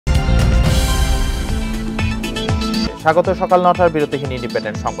স্বাগত সকাল ৯টার বিরতিহীন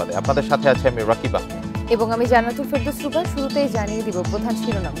ইন্ডিপেন্ডেন্ট সংবাদে। আপনাদের সাথে আছে আমি রাকিব আহমেদ এবং আমি জান্নাতুল ফেরদৌস রুবা। শুরুতেই জানিয়ে দিব প্রধান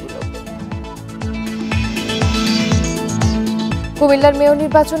শিরোনামগুলো। কুমিল্লার মেয়র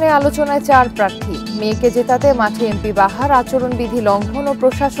নির্বাচনে আলোচনায় 4 প্রার্থী। মেয়েকে জেতাতে মাঠে এমপি বাহার, আচরণবিধি লঙ্ঘন ও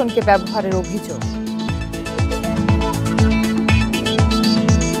প্রশাসনকে ব্যবহারের অভিযোগ।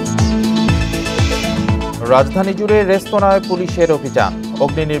 রাজধানী জুড়ে রেস্তোরাঁয় পুলিশের অভিযান,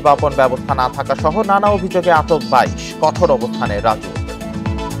 অগ্নি নির্বাপন ব্যবস্থা না থাকা সহ নানা অভিযোগে আটক 22, কঠোর অবস্থানে রাজু।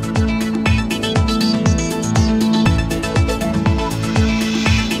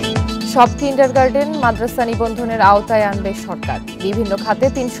 সব কিন্ডারগার্টেন মাদ্রাসা নিবন্ধনের আওতায় আনবে সরকার। বিভিন্ন খাতে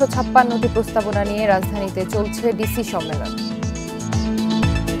 356টি প্রস্তাবনা নিয়ে রাজধানীতে চলছে ডিসি সম্মেলন।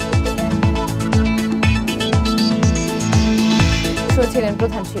 শুনছিলেন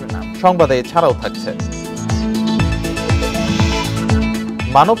প্রধান শিরোনাম। সংবাদে এছাড়াও থাকছে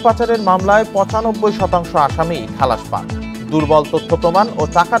মানব পাচারের মামলায় 95% আসামি খালাস পান, দুর্বল তথ্য প্রমাণ ও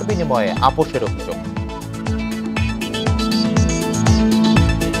টাকার বিনিময়ে আপোষের অভিযোগ।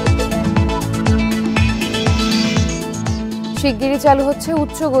 শিগগিরই চালু হচ্ছে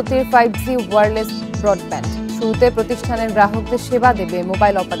উচ্চ গতির 5G ওয়্যারলেস ব্রডব্যান্ড। শুরুতে প্রতিষ্ঠানের গ্রাহকদের সেবা দেবে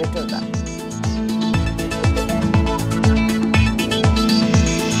মোবাইল অপারেটররা।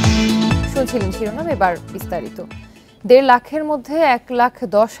 শুনছিলেন শিরোনাম, এবার বিস্তারিত। 1.5 লাখের মধ্যে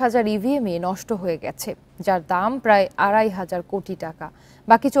 1,10,000 ইভিএমই নষ্ট হয়ে গেছে, যার দাম প্রায় 2,500 কোটি টাকা।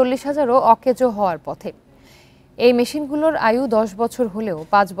 বাকি 40,000ও অকেজো হওয়ার পথে। এই মেশিনগুলোর আয়ু 10 বছর হলেও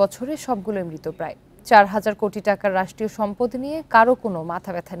 5 বছরে সবগুলো মৃতপ্রায়। 4,000 কোটি টাকার রাষ্ট্রীয় সম্পদ নিয়ে কারো কোনো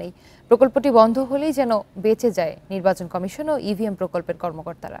মাথা ব্যথা নেই। প্রকল্পটি বন্ধ হলেই যেন বেঁচে যায় নির্বাচন কমিশন ও ইভিএম প্রকল্পের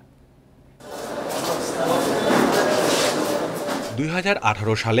কর্মকর্তারা।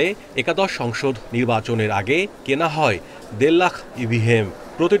 2018 সালে একাদশ সংসদ নির্বাচনের আগে কেনা হয় 1.5 লাখ ইভিএম।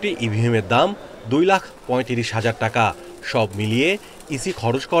 প্রতিটি ইভিএমের দাম 2,35,000 টাকা। সব মিলিয়ে ইসি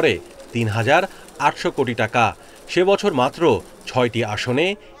খরচ করে 3,800 কোটি টাকা। সে বছর মাত্র 6টি আসনে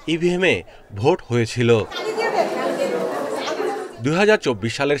ইভিএমে ভোট হয়েছিল।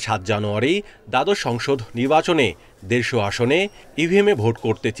 2024 সালের 7 জানুয়ারি দ্বাদশ সংসদ নির্বাচনে 150 আসনে ইভিএমে ভোট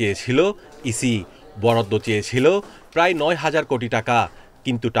করতে চেয়েছিল ইসি। বরাদ্দ চেয়েছিল প্রায় 9,000 কোটি টাকা,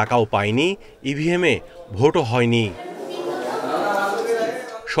 কিন্তু টাকাও পায়নি, ইভিএমে ভোটও হয়নি।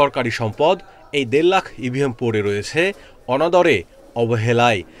 সরকারি সম্পদ এই 1.5 লাখ ইভিএম পড়ে রয়েছে অনাদরে,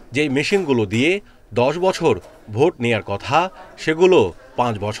 অবহেলায়। যেই মেশিনগুলো দিয়ে 10 বছর ভোট নেয়ার কথা, সেগুলো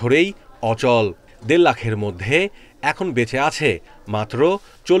 5 বছরেই অচল। 1.5 লাখের মধ্যে এখন বেঁচে আছে মাত্র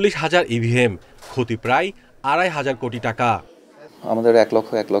 40,000 ইভিএম, ক্ষতি প্রায় 2,500 কোটি টাকা। আমাদের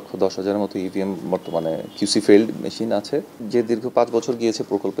 1,10,000 মতো ইভিএম বর্তমানে কিউসি ফেইল্ড মেশিন আছে, যে দীর্ঘ 5 বছর গিয়েছে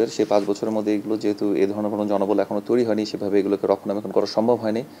প্রকল্পের। সেই 5 বছরের মধ্যে এগুলো যেহেতু এ ধরনের কোনো জনবল এখনও তৈরি হয়নি, সেভাবে এগুলোকে রক্ষণাবেক্ষণ করা সম্ভব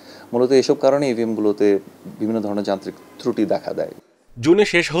হয়নি। মূলত এসব কারণে ইভিএমগুলোতে বিভিন্ন ধরনের যান্ত্রিক ত্রুটি দেখা দেয়। জুনে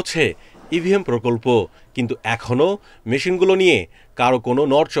শেষ হচ্ছে ইভিএম প্রকল্প, কিন্তু এখনও মেশিনগুলো নিয়ে কারো কোনো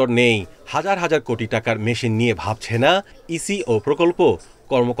নড়চড় নেই। হাজার হাজার কোটি টাকার মেশিন নিয়ে ভাবছে না ইসি ও প্রকল্প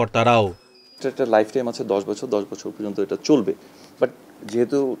কর্মকর্তারাও। একটা লাইফ টাইম আছে 10 বছর, 10 বছর পর্যন্ত এটা চলবে। বাট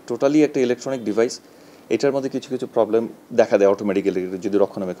যেহেতু টোটালি একটা ইলেকট্রনিক ডিভাইস, এটার মধ্যে কিছু কিছু প্রবলেম দেখা দেয় অটোমেটিক্যালি যদি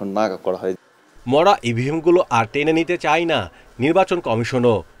রক্ষণাবেক্ষণ না করা হয়। মরা ইভিএমগুলো আর টেনে নিতে চায় না নির্বাচন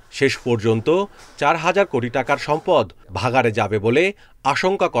কমিশনও। শেষ পর্যন্ত 4,000 কোটি টাকার সম্পদ ভাগাড়ে যাবে বলে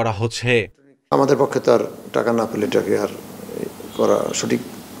আশঙ্কা করা হচ্ছে। আমাদের পক্ষে তো আর টাকা না পেলে এটাকে আর সঠিক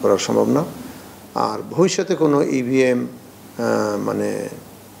করা সম্ভব না। আর ভবিষ্যতে কোনো ইভিএম মানে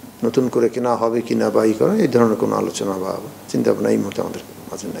নতুন করে কেনা হবে কিনা বা এই ধরনের কোনো আলোচনা বা চিন্তাভাবনা এই মুহূর্তে আমাদের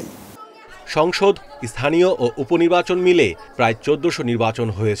মাঝে নাই। সংসদ, স্থানীয় ও উপনির্বাচন মিলে প্রায় 1400 নির্বাচন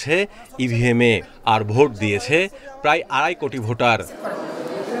হয়েছে ইভিএমে, আর ভোট দিয়েছে প্রায় 2.5 কোটি ভোটার।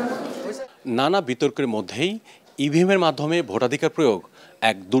 নানা বিতর্কের মধ্যেই ইভিএমের মাধ্যমে ভোটাধিকার প্রয়োগ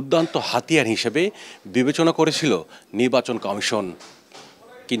এক দুর্দান্ত হাতিয়ার হিসেবে বিবেচনা করেছিল নির্বাচন কমিশন।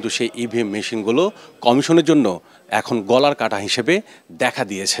 কিন্তু সেই ইভিএম মেশিনগুলো কমিশনের জন্য এখন গলার কাটা হিসেবে দেখা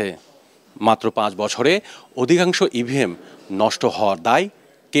দিয়েছে। মাত্র 5 বছরে অধিকাংশ ইভিএম নষ্ট হওয়ার দায়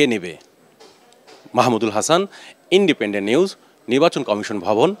কে নেবে? মাহমুদুল হাসান, ইন্ডিপেন্ডেন্ট নিউজ, নির্বাচন কমিশন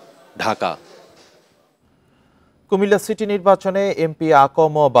ভবন, ঢাকা। কুমিল্লা সিটি নির্বাচনে এমপি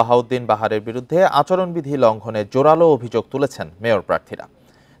আকম ও বাহাউদ্দিন বাহারের বিরুদ্ধে আচরণবিধি লঙ্ঘনের জোরালো অভিযোগ তুলেছেন মেয়র প্রার্থীরা।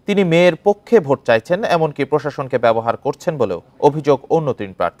 তিনি মেয়ের পক্ষে ভোট চাইছেন, এমনকি প্রশাসনকে ব্যবহার করছেন বলেও অভিযোগ অন্য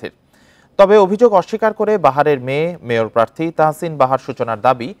 3 প্রার্থীর। তবে অভিযোগ অস্বীকার করে বাহারের মেয়ে মেয়র প্রার্থী তাহসিন বাহার সূচনার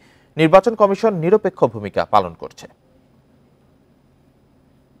দাবি, নির্বাচন কমিশন নিরপেক্ষ ভূমিকা পালন করছে।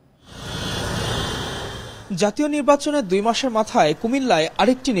 জাতীয় নির্বাচনের 2 মাসের মাথায় কুমিল্লায়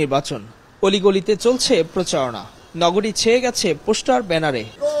আরেকটি নির্বাচন। অলিগলিতে চলছে প্রচারণা, নগরী ছেয়ে গেছে পোস্টার ব্যানারে।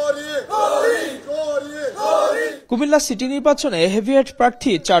 কুমিল্লা সিটি নির্বাচনে হেভিওয়েট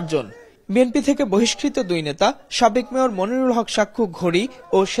প্রার্থী 4 জন। বিএনপি থেকে বহিষ্কৃত 2 নেতা, সাবেক মেয়র মনিরুল হক সাক্ষ্য ঘড়ি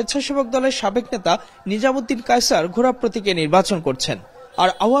ও স্বেচ্ছাসেবক দলের সাবেক নেতা নিজামুদ্দিন কায়সার ঘোড়া প্রতীকে নির্বাচন করছেন। আর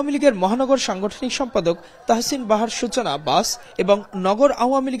আওয়ামী লীগের মহানগর সাংগঠনিক সম্পাদক তাহসিন বাহার সূচনা বাস এবং নগর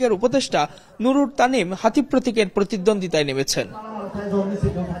আওয়ামী লীগের উপদেষ্টা নুরুর তানিম হাতি প্রতীকের প্রতিদ্বন্দ্বিতায় নেমেছেন।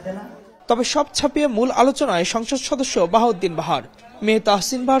 তবে সব ছাপিয়ে মূল আলোচনায় সংসদ সদস্য বাহাউদ্দিন বাহার। মেয়ে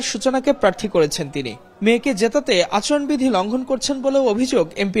তাহসিন বাহার সূচনাকে প্রার্থী করেছেন তিনি। মেয়েকে জেতাতে আচরণবিধি লঙ্ঘন করছেন বলেও অভিযোগ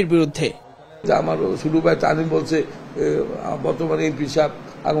এমপির বিরুদ্ধে। আমার শুরু ভাই তানিম বলছে বর্তমানে এমপি সাহেব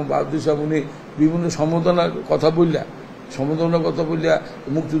এবং বাহাদুর সাহেব উনি বিভিন্ন সম্বোধনার কথা বললেন,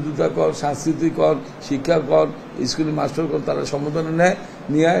 মুক্তিযোদ্ধা কর, সংস্কৃতি কর, শিক্ষা কর, স্কুলের মাস্টার কর, তারা সম্বোধনা নেয়,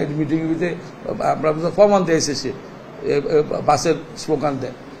 নিয়ে মিটিং আমরা প্রমাণ দেয় এসেছে বাসের স্লোগান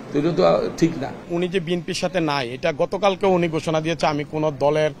দেয়। এটা তো ঠিক না। উনি যে বিএনপির সাথে নাই, এটা গতকালকে উনি ঘোষণা দিয়েছে আমি কোনো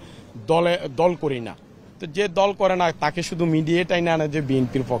দল করি না। তো যে দল করে না তাকে শুধু মিডিয়াটাই না যে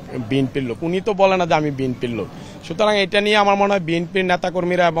বিএনপির লোক, উনি তো বলে না যে আমি বিএনপির লোক। সুতরাং এটা নিয়ে আমার মনে হয় বিএনপির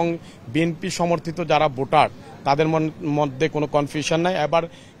নেতাকর্মীরা এবং বিএনপি সমর্থিত যারা ভোটার তাদের মধ্যে কোনো কনফিউশন নাই। এবার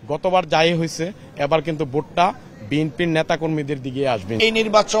গতবার যাই হয়েছে, এবার কিন্তু ভোটটা বিএনপির নেতাকর্মীদের দিকে আসবে। এই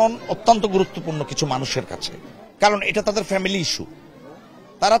নির্বাচন অত্যন্ত গুরুত্বপূর্ণ কিছু মানুষের কাছে, কারণ এটা তাদের ফ্যামিলি ইস্যু,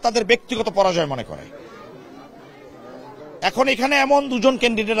 তারা তাদের ব্যক্তিগত পরাজয় মনে করে। এখন এখানে এমন 2 জন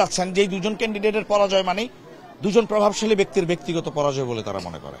ক্যান্ডিডেট আছেন যে 2 জন ক্যান্ডিডেটের পরাজয় মানে 2 জন প্রভাবশালী ব্যক্তির ব্যক্তিগত পরাজয় বলে তারা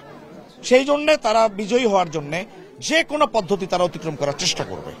মনে করে। সেই জন্য তারা বিজয়ী হওয়ার জন্য যে কোনো পদ্ধতি তারা অতিক্রম করার চেষ্টা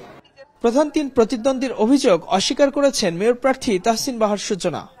করবে। প্রধান 3 প্রতিদ্বন্দ্বীর অভিযোগ অস্বীকার করেছেন মেয়র প্রার্থী তাহসিন বাহার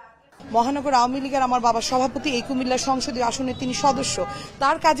সূচনা। মহানগর আওয়ামী লীগের আমার বাবা সভাপতি, এই কুমিল্লা সংসদীয় আসনে তিনি সদস্য,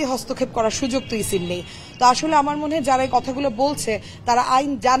 তার কাজে হস্তক্ষেপ করার সুযোগ তো ইসির নেই। তো আসলে আমার মনে হয় যারা এই কথাগুলো বলছে তারা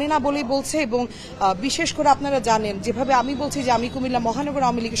আইন জানে না বলেই বলছে, এবং বিশেষ করে আপনারা জানেন যেভাবে আমি বলছি যে আমি কুমিল্লা মহানগর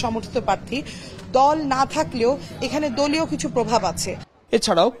আওয়ামী লীগের সমর্থিত প্রার্থী, দল না থাকলেও এখানে দলীয় কিছু প্রভাব আছে।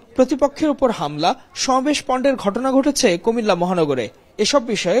 এছাড়াও প্রতিপক্ষের উপর হামলা, সমাবেশ পণ্ডের ঘটনা ঘটেছে কুমিল্লা মহানগরে। এসব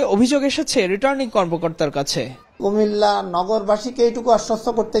বিষয়ে অভিযোগ এসেছে রিটার্নিং কর্মকর্তার কাছে। কুমিল্লা নগরবাসীকে এইটুকু আশ্বস্ত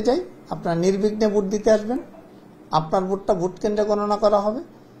করতে চাই, আপনারা নির্বিঘ্নে ভোট দিতে আসবেন। আপনার ভোটটা ভোট কেন্দ্রে গণনা করা হবে,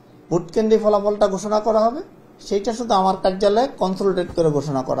 ভোট কেন্দ্রে ফলাফলটা ঘোষণা করা হবে, সেইটা শুধু আমার কার্যালয়ে কনসোলিডেট করে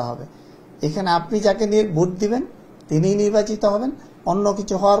ঘোষণা করা হবে। এখানে আপনি যাকে নিয়ে ভোট দিবেন তিনিই নির্বাচিত হবেন, অন্য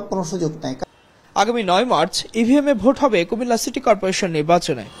কিছু হওয়ার কোনো সুযোগ নাই। আগামী 9 মার্চ ইভিএমে ভোট হবে কুমিল্লা সিটি কর্পোরেশন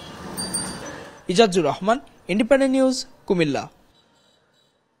নির্বাচনে। Ijazur Rahman, independent news, Comilla.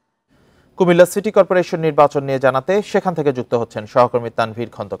 Comilla city corporation নির্বাচন নিয়ে জানাতে সেখান থেকে যুক্ত হচ্ছেন সহকর্মী তানভীর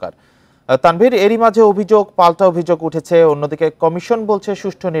খন্দকার। তানভীর, এরই মাঝে অভিযোগ পাল্টা অভিযোগ উঠেছে, অন্যদিকে কমিশন বলছে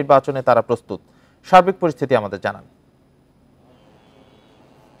সুষ্ঠু নির্বাচনে তারা প্রস্তুত। সার্বিক পরিস্থিতি আমাদের জানান।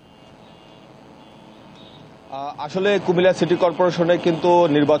 আসলে কুমিল্লা সিটি কর্পোরেশনে কিন্তু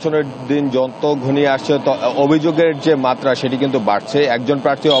নির্বাচনের দিন যত ঘনিয়ে আসছে অভিযোগের যে মাত্রা সেটি কিন্তু বাড়ছে। একজন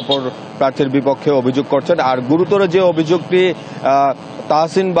প্রার্থী অপর প্রার্থীর বিপক্ষে অভিযোগ করছেন, আর গুরুতর যে অভিযোগটি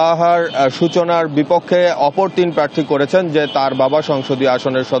তাহসিন বাহার সূচনার বিপক্ষে অপর 3 প্রার্থী করেছেন যে তার বাবা সংসদীয়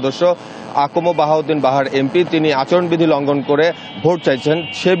আসনের সদস্য আকম বাহাউদ্দিন বাহার এমপি, তিনি আচরণবিধি লঙ্ঘন করে ভোট চাইছেন,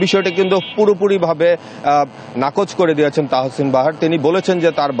 সে বিষয়টি কিন্তু পুরোপুরিভাবে নাকচ করে দিয়েছেন তাহসিন বাহার। তিনি বলেছেন যে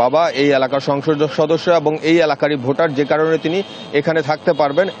তার বাবা এই এলাকার সংসদ সদস্য এবং এই এলাকারই ভোটার, যে কারণে তিনি এখানে থাকতে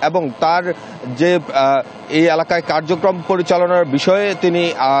পারবেন এবং তার যে এই এলাকায় কার্যক্রম পরিচালনার বিষয়ে তিনি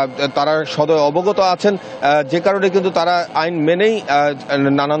তারা সদয় অবগত আছেন, যে কারণে কিন্তু তারা আইন মেনেই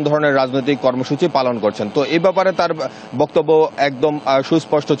নানান ধরনের রাজনৈতিক কর্মসূচি পালন করছেন। তো এই ব্যাপারে তার বক্তব্য একদম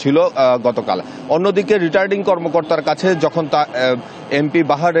সুস্পষ্ট ছিল গতকাল। অন্যদিকে রিটার্নিং কর্মকর্তার কাছে যখন এমপি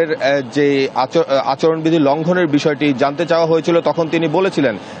বাহারের যে আচরণবিধি লঙ্ঘনের বিষয়টি জানতে চাওয়া হয়েছিল, তখন তিনি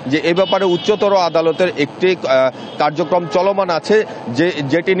বলেছিলেন যে এই ব্যাপারে উচ্চতর আদালতের একটি কার্যক্রম চলমান আছে,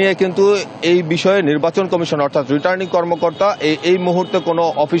 যেটি নিয়ে কিন্তু এই বিষয়ে নির্বাচন কমিশন অর্থাৎ রিটার্নিং কর্মকর্তা এই মুহূর্তে কোনো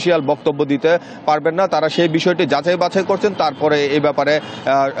অফিসিয়াল বক্তব্য দিতে পারবেন না। তারা সেই বিষয়টি যাচাই বাছাই করছেন, তারপরে এই ব্যাপারে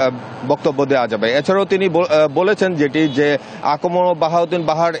বক্তব্য দেওয়া যাবে। এছাড়াও তিনি বলেছেন যেটি যে আকম বাহাউদ্দিন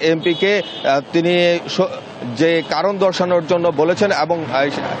বাহার এমপিকে তিনি যে কারণ দর্শানোর জন্য বলেছেন এবং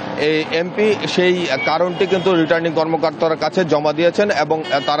এই এমপি সেই কারণটি কিন্তু রিটার্নিং কর্মকর্তার কাছে জমা দিয়েছেন এবং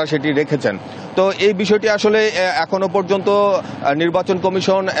তারা সেটি রেখেছেন। তো এই বিষয়টি আসলে এখনো পর্যন্ত নির্বাচন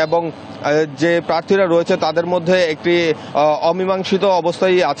কমিশন এবং যে প্রার্থীরা রয়েছে তাদের মধ্যে একটি অমীমাংসিত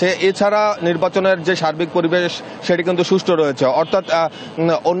অবস্থায় আছে। এছাড়া নির্বাচনের যে সার্বিক পরিবেশ সেটি কিন্তু সুষ্ঠু রয়েছে, অর্থাৎ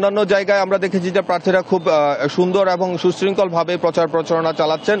অন্যান্য জায়গায় আমরা দেখেছি যে প্রার্থীরা খুব সুন্দর এবং সুশৃঙ্খলভাবে প্রচার প্রচারণা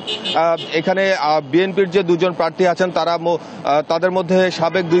চালাচ্ছেন। এখানে বিএনপির যে দুজন প্রার্থী আছেন তাদের মধ্যে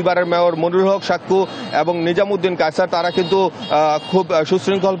সাবেক দুইবারের মেয়র মনিরুল হক সাক্কু এবং নিজামুদ্দিন কায়সার, তারা কিন্তু খুব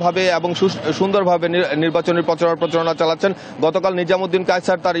সুশৃঙ্খলভাবে এবং সুন্দরভাবে নির্বাচনী প্রচারণা চালাচ্ছেন। গতকাল নিজামুদ্দিন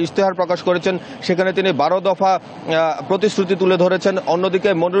কায়সার তার ইশতেহার প্রকাশ করেছেন, সেখানে তিনি 12 দফা প্রতিশ্রুতি তুলে ধরেছেন। অন্যদিকে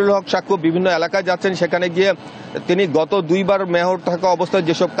মনিরুল হক সাক্কু বিভিন্ন এলাকায় যাচ্ছেন, সেখানে গিয়ে তিনি গত দুইবার মেয়র থাকা অবস্থায়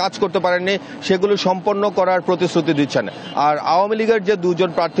যেসব কাজ করতে পারেননি সেগুলো সম্পন্ন করার প্রতিশ্রুতি দিচ্ছেন। আর আওয়ামী লীগের যে দুজন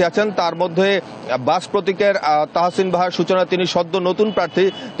প্রার্থী আছেন তার মধ্যে বাস প্রতীকের তাহসিন বাহার সূচনা, তিনি সদ্য নতুন প্রার্থী।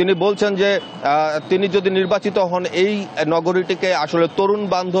 তিনি বলছেন যে তিনি যদি নির্বাচিত হন এই নগরীটিকে আসলে তরুণ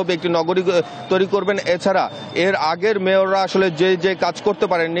বান্ধব একটি নগরী তৈরি করবেন। এছাড়া এর আগের মেয়ররা আসলে যে কাজ করতে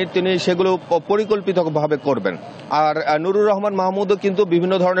পারেননি তিনি সেগুলো পরিকল্পিতভাবে করবেন। আর নুরুর রহমান মাহমুদও কিন্তু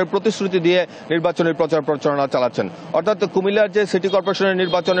বিভিন্ন ধরনের প্রতিশ্রুতি দিয়ে নির্বাচনী প্রচারণা চালাচ্ছেন। অর্থাৎ কুমিল্লার যে সিটি কর্পোরেশনের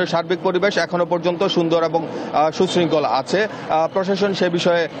নির্বাচনের সার্বিক পরিবেশ এখনো পর্যন্ত সুন্দর এবং সুশৃঙ্খল আছে। প্রশাসন সে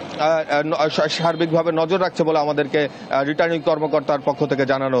বিষয়ে সার্বিকভাবে নজর রাখছে বলে আমাদেরকে রিটার্নিং কর্মকর্তার পক্ষ থেকে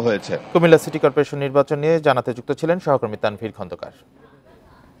জানানো হয়েছে। কুমিল্লা সিটি কর্পোরেশন নির্বাচন নিয়ে জানাতে যুক্ত ছিলেন সহকর্মী তানভীর খন্দকার।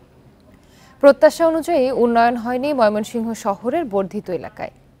 প্রত্যাশা অনুযায়ী উন্নয়ন হয়নি ময়মনসিংহ শহরের বর্ধিত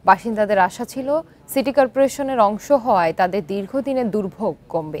এলাকায়। বাসিন্দাদের আশা ছিল সিটি কর্পোরেশনের অংশ হওয়ায় তাদের দীর্ঘদিনের দুর্ভোগ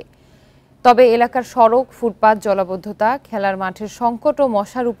কমবে। তবে এলাকার সড়ক, ফুটপাত, জলাবদ্ধতা, খেলার মাঠের সংকট ও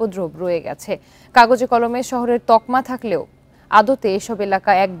মশার উপদ্রব রয়ে গেছে। কাগজে কলমে শহরের তকমা থাকলেও আদতে এসব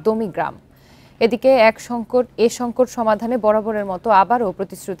এলাকা একদমই গ্রাম। এদিকে এ সংকট সমাধানে বরাবরের মতো আবারও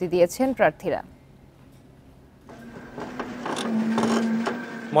প্রতিশ্রুতি দিয়েছেন প্রার্থীরা।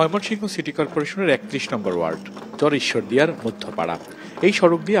 ময়মনসিংহ সিটি কর্পোরেশনের 31 নম্বর ওয়ার্ড চর ঈশ্বরদিয়ার মধ্যপাড়া। এই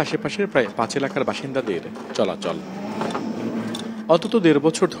সড়ক দিয়ে আশেপাশের প্রায় 5 এলাকার বাসিন্দাদের চলাচল। অন্তত 1.5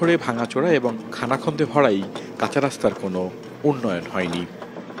 বছর ধরে ভাঙাচোরা এবং খানাখন্দে ভরাই কাঁচা রাস্তার কোনো উন্নয়ন হয়নি।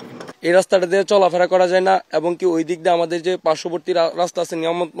 এই রাস্তাটা দিয়ে চলাফেরা করা যায় না, এবং কি ওই দিক দিয়ে আমাদের যে পার্শ্ববর্তী রাস্তা আছে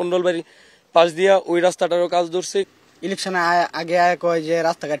নিয়ামত মন্ডল বাড়ি পাশ দিয়া, ওই রাস্তাটারও কাজ ধরছে। ইলেকশনে আগে কয় যে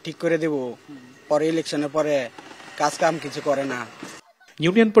রাস্তাঘাট ঠিক করে দেব, পরে ইলেকশনের পরে কাজ কাম কিছু করে না।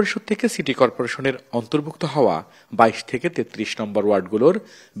 ইউনিয়ন পরিষদ থেকে সিটি কর্পোরেশনের অন্তর্ভুক্ত হওয়া 22 থেকে 33 নম্বর ওয়ার্ডগুলোর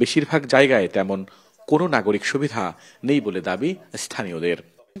বেশিরভাগ জায়গায় তেমন কোনো নাগরিক সুবিধা নেই বলে দাবি স্থানীয়দের।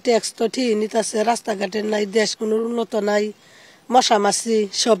 ট্যাক্স তো ঠিক নিতেছে, রাস্তাঘাটের নাই, দেশ কোনো উন্নত নাই, মশামাছি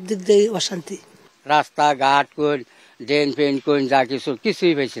সব দিক দিয়ে অশান্তি। রাস্তাঘাট কোন ড্রেন ফেন কোন যা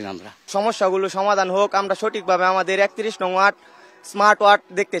কিছুই পেয়েছি আমরা। সমস্যাগুলো সমাধান হোক, আমরা সঠিকভাবে আমাদের 31 নং ওয়ার্ড স্মার্ট ওয়ার্ড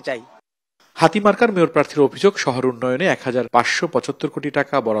দেখতে চাই। হাতিমার্কার মেয়র প্রার্থীর অভিযোগ, শহর উন্নয়নে 1575 কোটি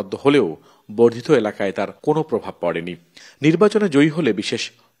টাকা বরাদ্দ হলেও বর্ধিত এলাকায় তার কোনো প্রভাব পড়েনি। নির্বাচনে জয়ী হলে বিশেষ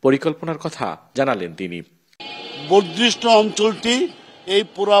পরিকল্পনার কথা জানালেন তিনি। বর্ধিষ্ণু অঞ্চলটি এই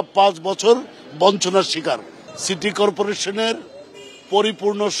পুরা 5 বছর বঞ্চনার শিকার। সিটি কর্পোরেশনের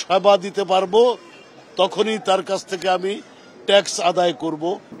পরিপূর্ণ সেবা দিতে পারবো, তখনই তার কাছ থেকে আমি ট্যাক্স আদায় করব।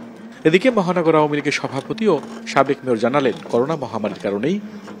 এদিকে মহানগর আওয়ামী লীগের সভাপতি ও সাবেক মেয়র জানালেন, করোনা মহামারীর কারণেই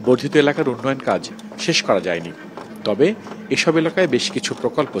বর্ধিত এলাকার উন্নয়ন কাজ শেষ করা যায়নি। তবে এসব এলাকায় বেশ কিছু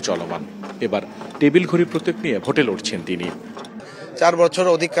প্রকল্প চলমান। এবার টেবিল ঘড়ি প্রতীক নিয়ে ভোটে লড়ছেন তিনি। 4 বছর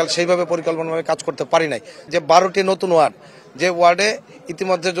অধিককাল সেইভাবে পরিকল্পনাভাবে কাজ করতে পারি নাই। যে 12টি নতুন ওয়ার্ড, যে ওয়ার্ডে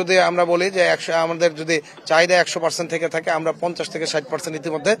ইতিমধ্যে যদি আমরা বলি যে আমাদের যদি চাহিদা 100% থেকে থাকে, আমরা 50 থেকে 60%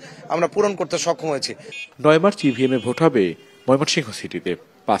 ইতিমধ্যে আমরা পূরণ করতে সক্ষম হয়েছি। 9 মার্চ ইভিএমে ভোট হবে ময়মনসিংহ সিটিতে।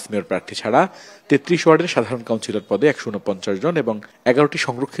 5 মেয়র প্রার্থী ছাড়া 33 ওয়ার্ডের সাধারণ কাউন্সিলর পদে 149 জন এবং 11টি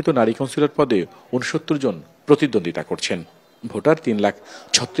সংরক্ষিত নারী কাউন্সিলর পদে 69 জন প্রতিদ্বন্দ্বিতা করছেন। ভোটার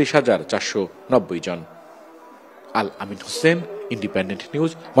 3,36,490 জন। আল আমিন হোসেন, ইন্ডিপেন্ডেন্ট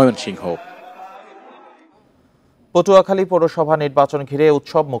নিউজ, ময়মনসিংহ। পটুয়াখালী পৌরসভা নির্বাচন ঘিরে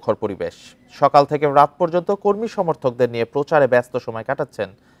উৎসব মুখর পরিবেশ। সকাল থেকে রাত পর্যন্ত কর্মী সমর্থকদের নিয়ে প্রচারে ব্যস্ত সময় কাটাচ্ছেন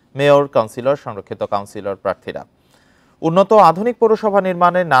মেয়র, কাউন্সিলর, সংরক্ষিত কাউন্সিলর প্রার্থীরা। উন্নত আধুনিক পৌরসভা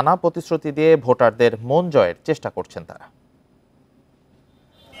নির্মাণের নানা প্রতিশ্রুতি দিয়ে ভোটারদের মন জয়ের চেষ্টা করছেন তারা।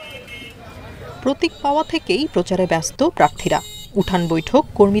 প্রতীক পাওয়া থেকেই প্রচারে ব্যস্ত প্রার্থীরা। উঠান বৈঠক,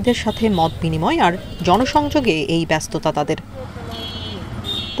 কর্মীদের সাথে মত বিনিময় আর জনসংযোগে এই ব্যস্ততা তাদের।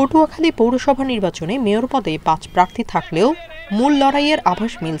 পটুয়াখালী পৌরসভা নির্বাচনে মেয়র পদে 5 প্রার্থী থাকলেও মূল লড়াইয়ের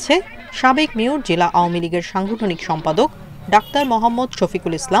আভাস মিলছে সাবেক মেয়র, জেলা আওয়ামী লীগের সাংগঠনিক সম্পাদক ডাক্তার মোহাম্মদ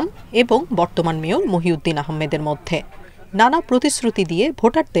শফিকুল ইসলাম এবং বর্তমান মেয়র মহিউদ্দিন আহমেদের মধ্যে। নানা প্রতিশ্রুতি দিয়ে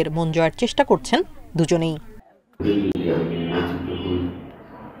ভোটারদের মন জয়ের চেষ্টা করছেন দুজনেই।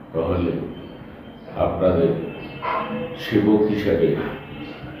 আপনাদের সেবক হিসাবে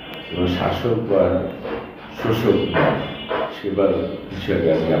শাসক বা শোষক সেবার হিসাবে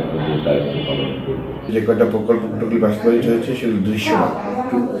আমি আপনাদের দায়িত্ব পালন করব। যে কয়টা প্রকল্প বাস্তবায়িত হয়েছে সেগুলো দৃশ্যমান,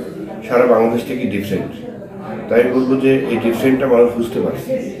 সারা বাংলাদেশ থেকে ডিফারেন্ট। তাই বলবো যে এই ডিফারেন্টটা মানুষ বুঝতে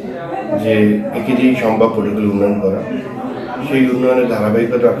পারছে যে একই দিয়েই সম্ভব প্রকল্প উন্নয়ন করা। সেই উন্নয়নের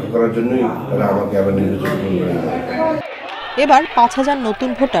ধারাবাহিকতা রক্ষা করার জন্যই তারা আমাকে আবার নির্বাচন করলেন। এবার ৫,০০০ নতুন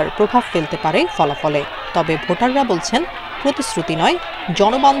ভোটার প্রভাব ফেলতে পারে ফলাফলে। তবে ভোটাররা বলছেন প্রতিশ্রুতি নয়,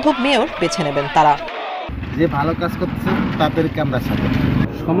 জনবান্ধব মেয়র বেছে নেবেন তারা। যে ভালো কাজ করছে তাদেরকে আমরা সাপোর্ট করি।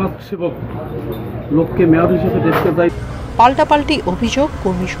 সমাজসেবক লোককে মেয়র হিসেবে দেখতে চাই। পাল্টাপাল্টি অভিযোগ,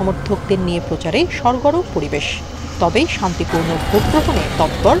 কর্মী সমর্থকদের নিয়ে প্রচারে সরগরম পরিবেশ। তবে শান্তিপূর্ণ ভোট গ্রহণে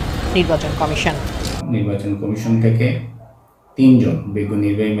তৎপর নির্বাচন কমিশন। নির্বাচন কমিশন থেকে ৩ জন বিজ্ঞ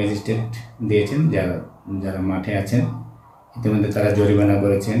নির্বাহী ম্যাজিস্ট্রেট দিয়েছেন, যারা মাঠে আছেন। ইতিমধ্যে তারা জরিমানা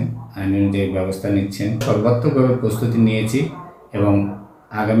করেছেন, আইন অনুযায়ী ব্যবস্থা নিচ্ছেন। সর্বাত্মকভাবে প্রস্তুতি নিয়েছি এবং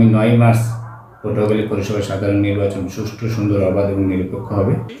আগামী ৯ মার্চ পটুয়াখালী পৌরসভা সাধারণ নির্বাচন সুষ্ঠু, সুন্দর, অবাধ এবং নিরপেক্ষ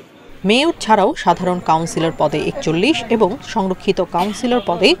হবে। মেয়র ছাড়াও সাধারণ কাউন্সিলর পদে ৪১ এবং সংরক্ষিত কাউন্সিলর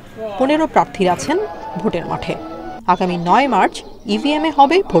পদে ১৫ প্রার্থীরা আছেন ভোটের মাঠে। আগামী ৯ মার্চ ইভিএমে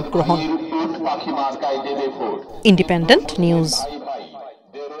হবে ভোট গ্রহণ। Independent news.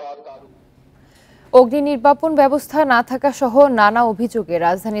 অগ্নি নির্বাপন ব্যবস্থা না থাকা সহ নানা অভিযোগে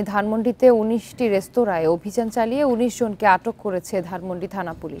রাজধানী ধানমন্ডিতে ১৯টি রেস্তোরাঁয় অভিযান চালিয়ে ১৯ জনকে আটক করেছে ধানমন্ডি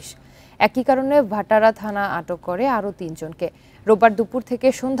থানা পুলিশ। একই কারণে ভাটারা থানা আটক করে আরও ৩ জনকে। রোববার দুপুর থেকে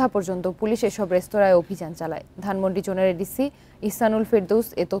সন্ধ্যা পর্যন্ত পুলিশ এসব রেস্তোরাঁয় অভিযান চালায়। ধানমন্ডি জোনের এডিসি ইহসানুল ফেরদৌস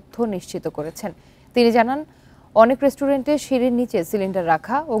এ তথ্য নিশ্চিত করেছেন। তিনি জানান, অনেক রেস্টুরেন্টে সিঁড়ির নিচে সিলিন্ডার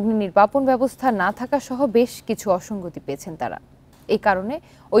রাখা, অগ্নি নির্বাপন ব্যবস্থা না থাকা সহ বেশ কিছু অসঙ্গতি পেয়েছেন তারা। এই কারণে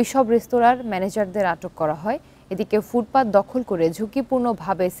ওই সব রেস্তোরাঁর ম্যানেজারদের আটক করা হয়। এদিকে ফুটপাত দখল করে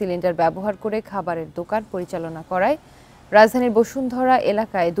ঝুঁকিপূর্ণভাবে সিলিন্ডার ব্যবহার করে খাবারের দোকান পরিচালনা করায় রাজধানীর বসুন্ধরা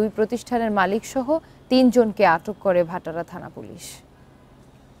এলাকায় ২ প্রতিষ্ঠানের মালিক সহ ৩ জনকে আটক করে ভাটারা থানা পুলিশ।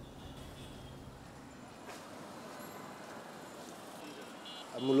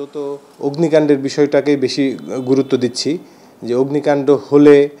 মূলত অগ্নিকাণ্ডের বিষয়টাকে বেশি গুরুত্ব দিচ্ছি, যে অগ্নিকাণ্ড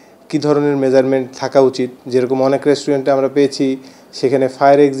হলে কি ধরনের মেজারমেন্ট থাকা উচিত। যেরকম অনেক রেস্টুরেন্টে আমরা পেয়েছি, সেখানে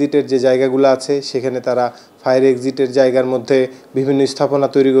ফায়ার এক্সিটের যে জায়গাগুলো আছে, সেখানে তারা ফায়ার এক্সিটের জায়গার মধ্যে বিভিন্ন স্থাপনা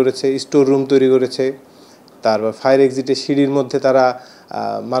তৈরি করেছে, স্টোর রুম তৈরি করেছে। তারপর ফায়ার এক্সিটের সিঁড়ির মধ্যে তারা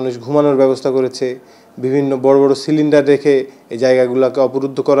মানুষ ঘুমানোর ব্যবস্থা করেছে। বিভিন্ন বড় বড় সিলিন্ডার রেখে এই জায়গাগুলোকে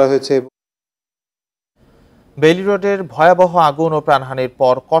অবরুদ্ধ করা হয়েছে। বেইলি রোডের ভয়াবহ আগুন ও প্রাণহানির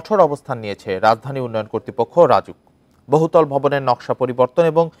পর কঠোর অবস্থান নিয়েছে রাজধানী উন্নয়ন কর্তৃপক্ষ রাজুক। বহুতল ভবনের নকশা পরিবর্তন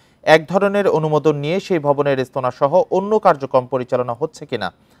এবং এক ধরনের অনুমোদন নিয়ে সেই ভবনের রেস্তোরাঁ সহ অন্য কার্যক্রম পরিচালনা হচ্ছে কিনা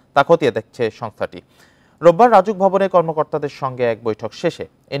তা খতিয়ে দেখছে সংস্থাটি। রোববার রাজুক ভবনে কর্মকর্তাদের সঙ্গে এক বৈঠক শেষে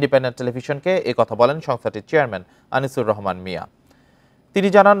ইন্ডিপেন্ডেন্ট টেলিভিশনকে কথা বলেন সংস্থাটির চেয়ারম্যান আনিসুর রহমান মিয়া। তিনি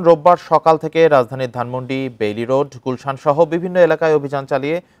জানান, রোববার সকাল থেকে রাজধানীর ধানমন্ডি, বেইলি রোড, গুলশান সহ বিভিন্ন এলাকায় অভিযান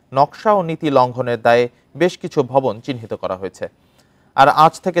চালিয়ে নকশা ও নীতি লঙ্ঘনের দায়ে বেশ কিছু ভবন চিহ্নিত করা হয়েছে। আর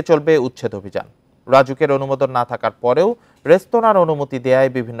আজ থেকে চলবে উচ্ছেদ অভিযান। রাজুকের অনুমোদন না থাকার পরেও রেস্তোরাঁর অনুমতি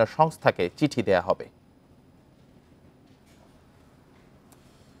দেয়ায় বিভিন্ন সংস্থাকে চিঠি দেয়া হবে।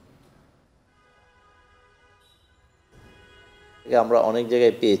 আমরা অনেক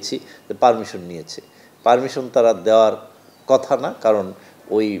জায়গায় পেয়েছি পারমিশন নিয়েছে, পারমিশন তারা দেওয়ার কথা না, কারণ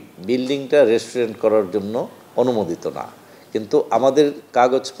ওই বিল্ডিংটা রেস্টুরেন্ট করার জন্য অনুমোদিত না। কিন্তু আমাদের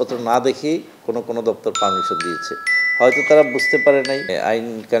কাগজপত্র না দেখেই কোনো দপ্তর পারমিশন দিয়েছে। হয়তো তারা বুঝতে পারে নাই, আইন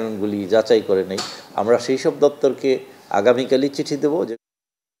কানুনগুলি যাচাই করে নাই। আমরা সেই সব দপ্তরকে আগামীকালই চিঠি দেব।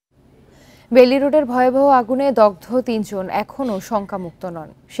 বেইলি রোডের ভয়াবহ আগুনে দগ্ধ ৩ জন এখনও শঙ্কামুক্ত নন।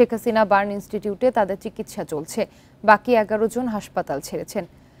 শেখ হাসিনা বার্ন ইনস্টিটিউটে তাদের চিকিৎসা চলছে। বাকি ১১ জন হাসপাতাল ছেড়েছেন।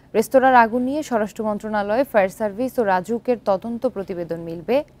 রেস্তোরাঁর আগুন নিয়ে স্বরাষ্ট্র মন্ত্রণালয়, ফায়ার সার্ভিস ও রাজুকের তদন্ত প্রতিবেদন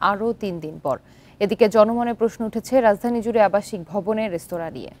মিলবে আরও ৩ দিন পর। এদিকে জনমনে প্রশ্ন উঠেছে রাজধানী জুড়ে আবাসিক ভবনের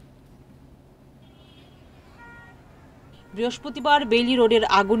রেস্তোরাঁ নিয়ে। বৃহস্পতিবার বেইলি রোডের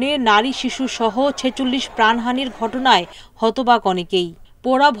আগুনে নারী শিশু সহ ৪৬ প্রাণহানির ঘটনায় হতবাক অনেকেই।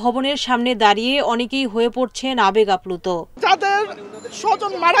 পোড়া ভবনের সামনে দাঁড়িয়ে অনেকেই হয়ে পড়ছেন আবেগ আপ্লুত। যাদের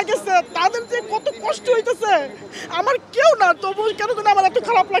স্বজন মারা গেছে তাদের যে কত কষ্ট হইতেছে, আমার কেউ না, তবু কেন যেন আমার এত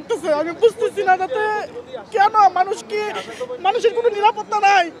খারাপ লাগতেছে। আমি বুঝতেছি না যাতে কেন মানুষের কোনো নিরাপত্তা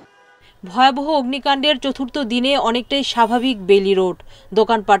নাই। ভয়াবহ অগ্নিকাণ্ডের চতুর্থ দিনে অনেকটাই স্বাভাবিক বেইলি রোড।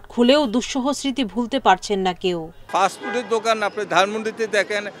 দোকানপাট খুলেও দুঃসহ স্মৃতি ভুলতে পারছেন না কেউ। ফাস্টফুডের দোকান আপনি ধানমন্ডিতে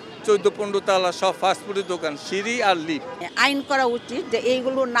দেখেন 14-15 তালা সব ফাস্টফুডের দোকান, সিঁড়ি আর লিফট। আইন করা উচিত যে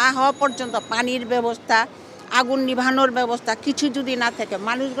এইগুলো না হওয়া পর্যন্ত পানির ব্যবস্থা, আগুন নিভানোর ব্যবস্থা কিছু যদি না থাকে,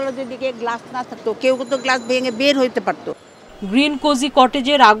 মানুষগুলো যদি গ্লাস না থাকতো, কেউ তো গ্লাস ভেঙে বের হইতে পারতো। গ্রিন কোজি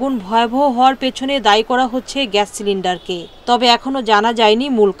কটেজের আগুন ভয়াবহ হওয়ার পেছনে দায়ী করা হচ্ছে গ্যাস সিলিন্ডারকে। তবে এখনো জানা যায়নি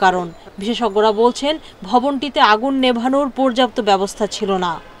মূল কারণ। বিশেষজ্ঞরা বলছেন ভবনটিতে আগুন নেভানোর পর্যাপ্ত ব্যবস্থা ছিল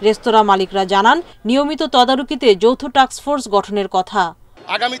না। রেস্তোরাঁ মালিকরা জানান, নিয়মিত তদারকিতে যৌথ টাস্কফোর্স গঠনের কথা।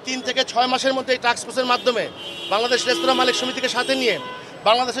 আগামী 3 থেকে 6 মাসের মধ্যে এই টাস্কফোর্সের মাধ্যমে বাংলাদেশ রেস্তোরাঁ মালিক সমিতিকে সাথে নিয়ে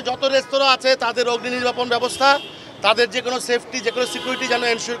বাংলাদেশে যত রেস্তোরাঁ আছে তাদের অগ্নি নির্বাপন ব্যবস্থা তাদের যে কোনো সেফটি, যে কোনো সিকিউরিটি যেন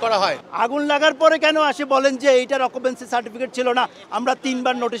এনশিওর করা হয়। আগুন লাগার পরে কেন আসে বলেন যে এইটার অকুপেন্সি সার্টিফিকেট ছিল না? আমরা 3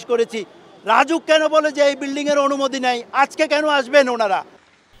 বার নোটিশ করেছি। রাজুক কেন বলে যে এই বিল্ডিং এর অনুমতি নেই? আজকে কেন আসবেন ওনারা?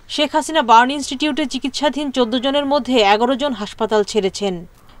 শেখ হাসিনা বার্ন ইনস্টিটিউটে চিকিৎসাধীন 14 জনের মধ্যে 11 জন হাসপাতাল ছেড়েছেন।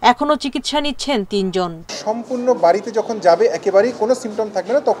 এখনো চিকিৎসা নিচ্ছেন 3 জন। সম্পূর্ণ বাড়িতে যখন যাবে একেবারেই কোনো সিমটম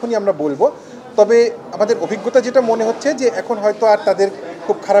থাকবে না, তখনই আমরা বলবো। তবে আমাদের অভিজ্ঞতা যেটা মনে হচ্ছে যে এখন হয়তো আর তাদের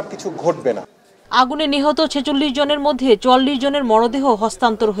খুব খারাপ কিছু ঘটবে না। আগুনে নিহত 46 জনের মধ্যে 44 জনের মরদেহ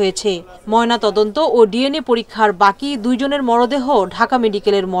হস্তান্তর হয়েছে। ময়না তদন্ত ও ডিএনএ পরীক্ষার বাকি 2 জনের মরদেহ ঢাকা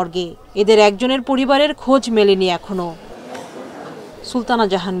মেডিকেলের মর্গে। এদের একজনের পরিবারের খোঁজ মেলেনি এখনো। সুলতানা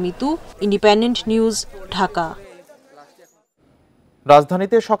জাহান মিতু, ইন্ডিপেন্ডেন্ট নিউজ, ঢাকা।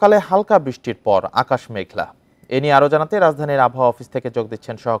 রাজধানীতে সকালে হালকা বৃষ্টির পর আকাশ মেঘলা। এ নিয়ে আরো জানাতে রাজধানীর আবহাওয়া অফিস থেকে যোগ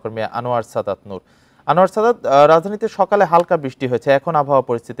দিচ্ছেন সহকর্মী আনোয়ার সাদাত নূর। আনোয়ার সাদাত, রাজধানীতে সকালে হালকা বৃষ্টি হয়েছে, এখন আবহাওয়া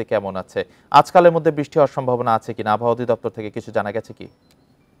পরিস্থিতি কেমন আছে? আজকালের মধ্যে বৃষ্টি হওয়ার সম্ভাবনা আছে কিনা? আবহাওয়া অধিদপ্তর থেকে কিছু জানা গেছে কি?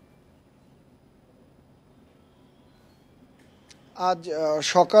 আজ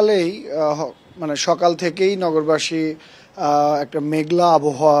সকালেই মানে সকাল থেকেই নগরবাসী একটা মেঘলা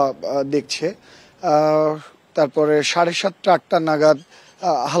আবহাওয়া দেখছে। তারপরে 7:30 8টা নাগাদ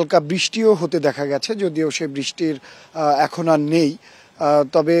হালকা বৃষ্টিও হতে দেখা গেছে, যদিও সেই বৃষ্টির এখন আর নেই।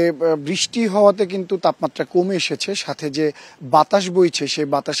 তবে বৃষ্টি হওয়াতে কিন্তু তাপমাত্রা কমে এসেছে, সাথে যে বাতাস বইছে সেই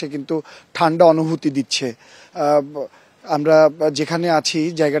বাতাসে কিন্তু ঠান্ডা অনুভূতি দিচ্ছে। আমরা যেখানে আছি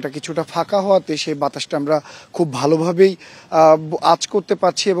জায়গাটা কিছুটা ফাঁকা হওয়াতে সেই বাতাসটা আমরা খুব ভালোভাবেই আঁচ করতে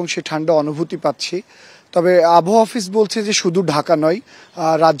পারছি এবং সেই ঠান্ডা অনুভূতি পাচ্ছি। তবে আবহাওয়া অফিস বলছে যে শুধু ঢাকা নয়,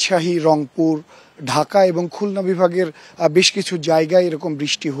 রাজশাহী, রংপুর, ঢাকা এবং খুলনা বিভাগের বেশ কিছু জায়গায় এরকম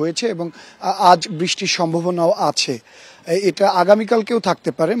বৃষ্টি হয়েছে এবং আজ বৃষ্টির সম্ভাবনাও আছে। এটা আগামীকালকেও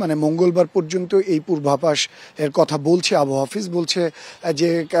থাকতে পারে, মানে মঙ্গলবার পর্যন্ত এই পূর্বাভাস এর কথা বলছে আবহাওয়া অফিস। বলছে যে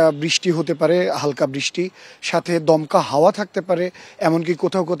বৃষ্টি হতে পারে, হালকা বৃষ্টি, সাথে দমকা হাওয়া থাকতে পারে, এমনকি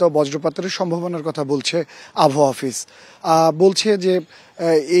কোথাও কোথাও বজ্রপাতের সম্ভাবনার কথা বলছে আবহাওয়া অফিস। বলছে যে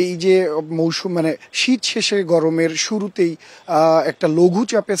এই যে মৌসুম মানে শীত শেষে গরমের শুরুতেই একটা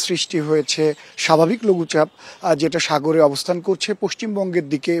লঘুচাপের সৃষ্টি হয়েছে, স্বাভাবিক লঘুচাপ, যেটা সাগরে অবস্থান করছে পশ্চিমবঙ্গের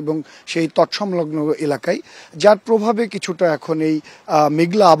দিকে এবং সেই তৎসংলগ্ন এলাকায়, যার প্রভাবে কিছুটা এখন এই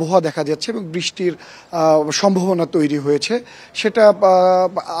মেঘলা আবহাওয়া দেখা যাচ্ছে এবং বৃষ্টির সম্ভাবনা তৈরি হয়েছে। সেটা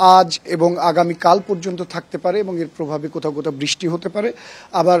আজ এবং আগামীকাল পর্যন্ত থাকতে পারে এবং এর প্রভাবে কোথাও কোথাও বৃষ্টি হতে পারে।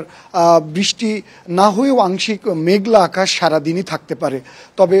 আবার বৃষ্টি না হয়েও আংশিক মেঘলা আকাশ সারাদিনই থাকতে পারে।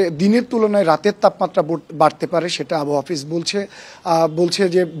 তবে দিনের তুলনায় রাতের তাপমাত্রা বাড়তে পারে, সেটা আবহাওয়া অফিস বলছে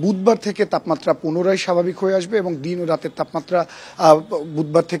যে বুধবার থেকে তাপমাত্রা পুনরায় স্বাভাবিক হয়ে আসবে এবং দিন ও রাতের তাপমাত্রা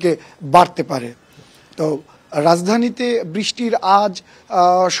বুধবার থেকে বাড়তে পারে। তো রাজধানীতে বৃষ্টির আজ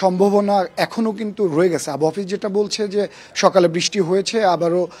সম্ভাবনা এখনও কিন্তু রয়ে গেছে। আবহাওয়া অফিস যেটা বলছে যে সকালে বৃষ্টি হয়েছে,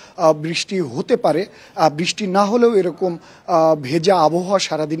 আবারও বৃষ্টি হতে পারে। বৃষ্টি না হলেও এরকম ভেজা আবহাওয়া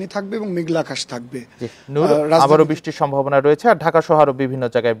সারাদিনই থাকবে এবং মেঘলা আকাশ থাকবে। আবারও বৃষ্টির সম্ভাবনা রয়েছে, আর ঢাকা সহ আরও বিভিন্ন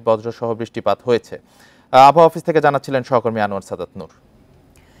জায়গায় বজ্রসহ বৃষ্টিপাত হয়েছে। আবহাওয়া অফিস থেকে জানাচ্ছিলেন সহকর্মী আনোয়ার সাদাত নূর।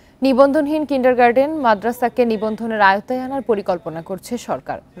 নিবন্ধনহীন কিন্ডারগার্টেন মাদ্রাসাকে নিবন্ধনের আয়ত্তায় আনার পরিকল্পনা করছে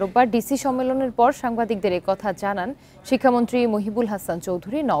সরকার। রোববার ডিসি সম্মেলনের পর সাংবাদিকদের একথা জানান শিক্ষামন্ত্রী মহিবুল হাসান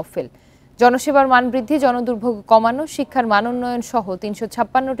চৌধুরী নওফেল। জনসেবার মান বৃদ্ধি, জনদুর্ভোগ কমানো, শিক্ষার মান উন্নয়ন সহ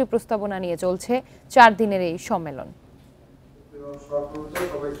 356টি প্রস্তাবনা নিয়ে চলছে 4 দিনের এই সম্মেলন।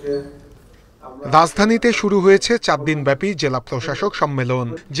 রাজধানীতে শুরু হয়েছে 4 দিনব্যাপী জেলা প্রশাসক সম্মেলন,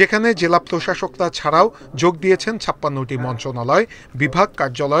 যেখানে জেলা প্রশাসকরা ছাড়াও যোগ দিয়েছেন 56টি মন্ত্রণালয়, বিভাগ,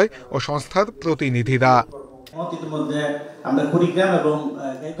 কার্যালয় ও সংস্থার প্রতিনিধিরা।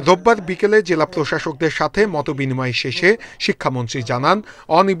 রোববার বিকেলে জেলা প্রশাসকদের সাথে মতবিনিময় শেষে শিক্ষামন্ত্রী জানান,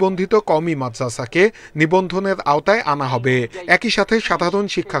 অনিবন্ধিত কওমি মাদ্রাসাকে নিবন্ধনের আওতায় আনা হবে। একই সাথে সাধারণ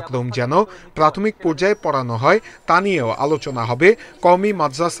শিক্ষাক্রম যেন প্রাথমিক পর্যায়ে পড়ানো হয় তা নিয়েও আলোচনা হবে কওমি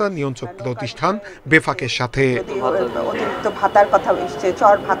মাদ্রাসা নিয়ন্ত্রক প্রতিষ্ঠান বেফাকের সাথে। অতিরিক্ত ভাতার কথা এসছে,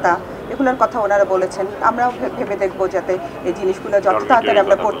 চর ভাতা, এগুলোর কথা ওনারা বলেছেন। আমরাও ভেবে দেখবো যাতে এই জিনিসগুলো যত তাড়াতাড়ি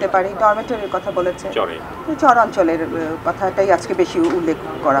আমরা করতে পারি। ডরমেটরির কথা বলেছেন, চর অঞ্চলের কথাটাই আজকে বেশি উল্লেখ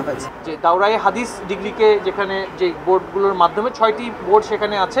করা হয়েছে। যে দাওরায়ে হাদিস ডিগ্রিকে যেখানে যে বোর্ডগুলোর মাধ্যমে 6টি বোর্ড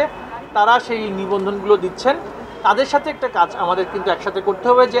সেখানে আছে, তারা সেই নিবন্ধনগুলো দিচ্ছেন। তাদের সাথে একটা কাজ আমাদের কিন্তু একসাথে করতে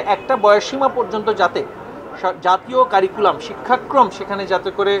হবে, যে একটা বয়সসীমা পর্যন্ত যাতে জাতীয় কারিকুলাম শিক্ষাক্রম সেখানে যাতে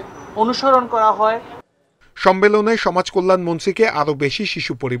করে অনুসরণ করা হয়। সম্মেলনে সমাজ কল্যাণ মন্ত্রীকে আরও বেশি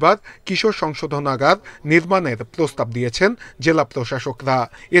শিশু পরিবার, কিশোর সংশোধনাগার নির্মাণের প্রস্তাব দিয়েছেন জেলা প্রশাসকরা।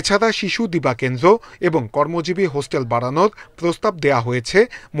 এছাড়া শিশু দিবা কেন্দ্র এবং কর্মজীবী হোস্টেল বাড়ানোর প্রস্তাব দেয়া হয়েছে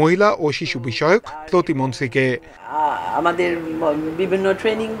মহিলা ও শিশু বিষয়ক প্রতিমন্ত্রীকে। আমাদের বিভিন্ন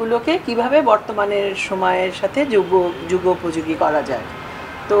ট্রেনিংগুলোকে কিভাবে বর্তমানের সময়ের সাথে যুগোপযোগী করা যায়,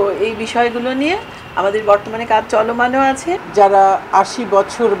 তো এই বিষয়গুলো নিয়ে আমাদের বর্তমানে কাজ চলমানও আছে। যারা 80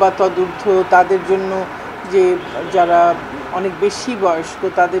 বছর বা তদূর্ধ্ব তাদের জন্য, যে যারা অনেক বেশি বয়স্ক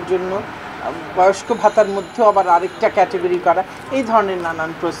তাদের জন্য বয়স্ক ভাতার মধ্যে আবার আরেকটা ক্যাটাগরি করা, এই ধরনের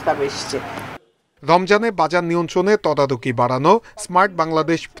নানান প্রস্তাব এসছে। রমজানে বাজার নিয়ন্ত্রণে তদারকি বাড়ানো, স্মার্ট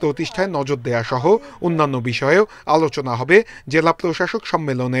বাংলাদেশ প্রতিষ্ঠায় নজর দেয়া সহ অন্যান্য বিষয়েও আলোচনা হবে জেলা প্রশাসক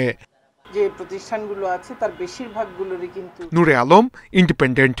সম্মেলনে। যে প্রতিষ্ঠানগুলো আছে তার বেশিরভাগগুলোরই কিন্তু। নূরে আলম,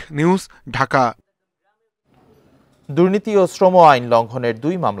 ইন্ডিপেন্ডেন্ট নিউজ, ঢাকা। দুর্নীতি ও শ্রম আইন লঙ্ঘনের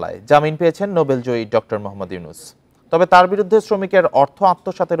 2 মামলায় জামিন পেয়েছেন নোবেলজয়ী ডক্টর মোহাম্মদ ইউনূস। তবে তার বিরুদ্ধে শ্রমিকের অর্থ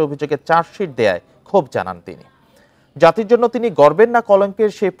আত্মসাতের অভিযোগে চার্জশিট দেয়ায় ক্ষোভ জানান তিনি। জাতির জন্য তিনি গর্বের না কলঙ্কের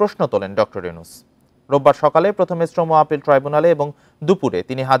সেই প্রশ্ন তোলেন ডক্টর ইউনূস। রোববার সকালে প্রথমে শ্রম আপিল ট্রাইব্যুনালে এবং দুপুরে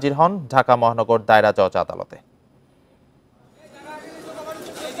তিনি হাজির হন ঢাকা মহানগর দায়রা জজ আদালতে।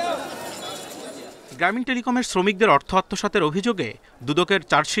 গ্রামীণ টেলিকমের শ্রমিকদের অর্থ আত্মসাতের অভিযোগে দুদকের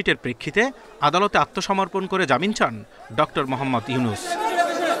চার্জশিটের প্রেক্ষিতে আদালতে আত্মসমর্পণ করে জামিন চান ডক্টর মোহাম্মদ ইউনূস।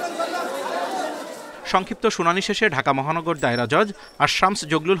 সংক্ষিপ্ত শুনানি শেষে ঢাকা মহানগর দায়রা জজ আশরামস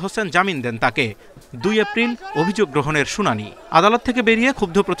জগলুল হোসেন জামিন দেন তাকে। 2 এপ্রিল অভিযোগ গ্রহণের শুনানি। আদালত থেকে বেরিয়ে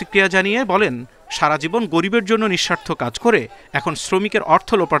ক্ষুব্ধ প্রতিক্রিয়া জানিয়ে বলেন, সারা জীবন গরিবের জন্য নিঃস্বার্থ কাজ করে এখন শ্রমিকের অর্থ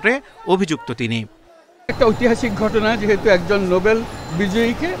লোপাটে অভিযুক্ত তিনি। একটা ঐতিহাসিক ঘটনা, যেহেতু একজন নোবেল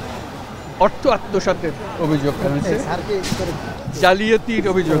বিজয়ীকে অর্থ আত্মসাতের অভিযোগ এনেছে, জালিয়াতির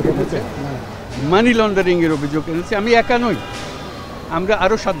অভিযোগ এনেছে, মানি লন্ডারিং এর অভিযোগ এনেছে। আমি একা নই, আমরা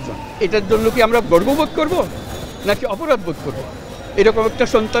আরো 7 জন। এটার জন্য কি আমরা গর্ববোধ করব নাকি অপরাধ বোধ করব? এরকম একটা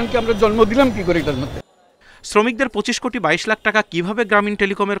সন্তানকে আমরা জন্ম দিলাম কি করে এটার মধ্যে? শ্রমিকদের 25 কোটি 22 লাখ টাকা কিভাবে গ্রামীণ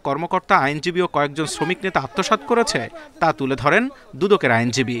টেলিকমের কর্মকর্তা, আইনজীবী ও কয়েকজন শ্রমিক নেতা আত্মসাৎ করেছে তা তুলে ধরেন দুদকের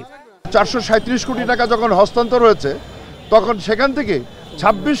আইনজীবী। 437 কোটি টাকা যখন হস্তান্তর হয়েছে, তখন সেখান থেকে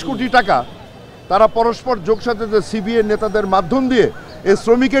 26 কোটি টাকা তারা পরস্পর যোগসাথে সিবিএ নেতাদের মাধ্যম দিয়ে এই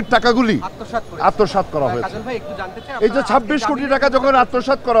শ্রমিকের টাকাগুলি আত্মসাৎ করা হয়েছে। এই যে 26 কোটি টাকা যখন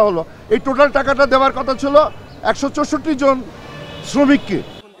আত্মসাৎ করা হলো, এই টোটাল টাকাটা দেওয়ার কথা ছিল 164 জন শ্রমিককে।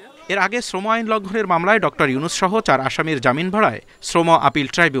 এর আগে শ্রম আইন লঙ্ঘনের মামলায় ডক্টর ইউনূস সহ 4 আসামির জামিন বাড়ায় শ্রম আপিল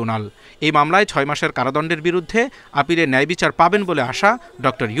ট্রাইব্যুনাল। এই মামলায় 6 মাসের কারাদণ্ডের বিরুদ্ধে আপিলে ন্যায় বিচার পাবেন বলে আশা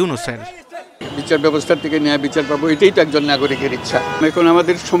ডক্টর ইউনূসের। বিচার ব্যবস্থার থেকে ন্যায় বিচার পাবো, এটাই তো একজন নাগরিকের ইচ্ছা। এখন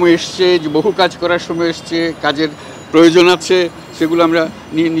আমাদের সময় এসছে, যে বহু কাজ করার সময় এসছে, কাজের প্রয়োজন আছে, সেগুলো আমরা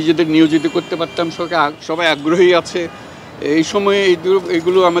নিজেদের নিয়োজিত করতে পারতাম। সবাই আগ্রহী আছে। এই সময়ে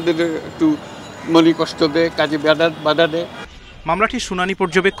এইগুলো আমাদের একটু মনে কষ্ট দেয়, কাজে বাধা দেয়। মামলাটির শুনানি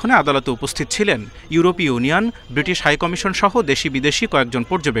পর্যবেক্ষণে আদালতে উপস্থিত ছিলেন ইউরোপীয় ইউনিয়ন, ব্রিটিশ হাইকমিশন সহ দেশি বিদেশি কয়েকজন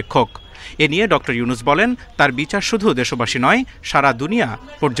পর্যবেক্ষক। এ নিয়ে ডক্টর ইউনূস বলেন, তার বিচার শুধু দেশবাসী নয়, সারা দুনিয়া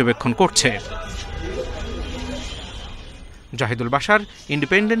পর্যবেক্ষণ করছে। Zahidul Bashar,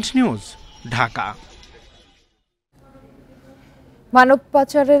 independent news, Dhaka. মানব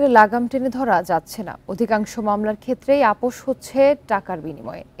পাচারের লাগাম টেনে ধরা যাচ্ছে না। অধিকাংশ মামলার ক্ষেত্রেই আপোষ হচ্ছে টাকার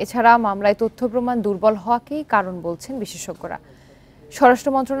বিনিময়ে। এছাড়া মামলায় তথ্য প্রমাণ দুর্বল হওয়াকেই কারণ বলছেন বিশেষজ্ঞরা। স্বরাষ্ট্র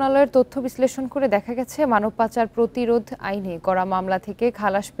মন্ত্রণালয়ের তথ্য বিশ্লেষণ করে দেখা গেছে, মানব পাচার প্রতিরোধ আইনে করা মামলা থেকে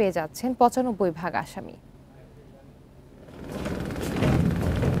খালাস পেয়ে যাচ্ছেন 95% আসামি।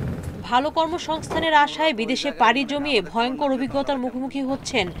 ভালো কর্মসংস্থানের আশায় বিদেশে পাড়ি জমিয়ে ভয়ঙ্কর অভিজ্ঞতার মুখোমুখি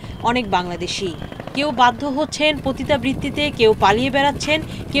হচ্ছেন অনেক বাংলাদেশি। কেউ বাধ্য হচ্ছেন পতিতাবৃত্তিতে, কেউ পালিয়ে বেড়াচ্ছেন,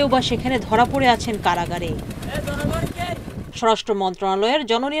 কেউ বা সেখানে ধরা পড়ে আছেন কারাগারে। স্বরাষ্ট্র মন্ত্রণালয়ের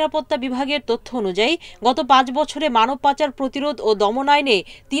জননিরাপত্তা বিভাগের তথ্য অনুযায়ী গত 5 বছরে মানব পাচার প্রতিরোধ ও দমন আইনে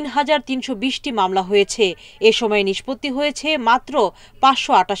 3320টি মামলা হয়েছে। এ সময় নিষ্পত্তি হয়েছে মাত্র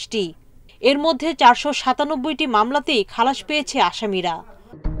 528টি। এর মধ্যে 497টি মামলাতেই খালাস পেয়েছে আসামিরা।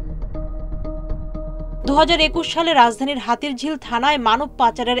 2021 সালে রাজধানীর হাতিরঝিল থানায় মানব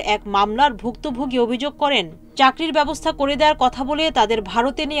পাচারের এক মামলার ভুক্তভোগী অভিযোগ করেন, চাকরির ব্যবস্থা করে দেওয়ার কথা বলে তাদের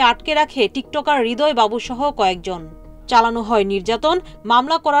ভারতে নিয়ে আটকে রাখে টিকটকার হৃদয় বাবু সহ কয়েকজন। চালানো হয় নির্যাতন।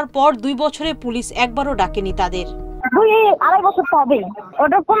 মামলা করার পর 2 বছরে পুলিশ একবারও ডাকেনি তাদের। 2-2.5 বছর তো হবেই,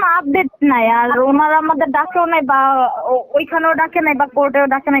 ওটার কোনো আপডেট নাই। আর ওনারা আমাদের ডাকেও নাই, বা ওইখানেও ডাকে নাই, বা কোর্টেও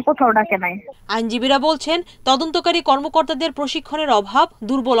ডাকে নাই, কোথাও ডাকে নাই। আইনজীবীরা বলছেন, তদন্তকারী কর্মকর্তাদের প্রশিক্ষণের অভাব,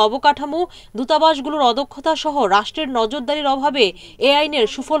 দুর্বল অবকাঠামো, দূতাবাসগুলোর অদক্ষতা সহ রাষ্ট্রের নজরদারির অভাবে এ আইনের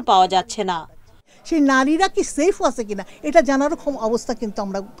সুফল পাওয়া যাচ্ছে না। সেই নারীরা কি সেফ আছে কিনা এটা জানার অবস্থা কিন্তু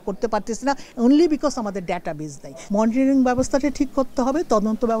আমরা করতে পারতেছি না, অনলি বিকজ আমাদের ডেটাবেস নেই। মনিটরিং ব্যবস্থাটা ঠিক করতে হবে,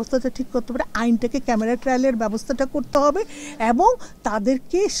 তদন্ত ব্যবস্থাটা ঠিক করতে হবে, আইনটাকে ক্যামেরা ট্রায়ালের ব্যবস্থাটা করতে হবে, এবং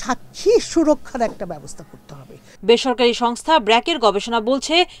তাদেরকে সাক্ষী সুরক্ষার একটা ব্যবস্থা করতে হবে। বেসরকারি সংস্থা ব্র্যাকের গবেষণা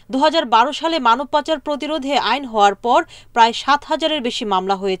বলছে, 2012 সালে মানব পাচার প্রতিরোধে আইন হওয়ার পর প্রায় 7000-এর বেশি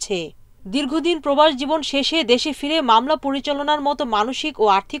মামলা হয়েছে। দীর্ঘদিন প্রবাস জীবন শেষে দেশে ফিরে মামলা পরিচালনার মতো মানসিক ও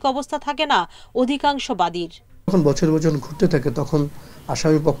আর্থিক অবস্থা থাকে না অধিকাংশ বাদীর। যখন বছর বছর ঘুরতে থাকে, তখন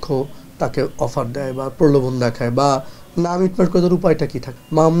আসামি পক্ষ তাকে অফার দেয় বা প্রলোভন দেখায় বা না মিটমাট করার উপায়টা কী থাকে।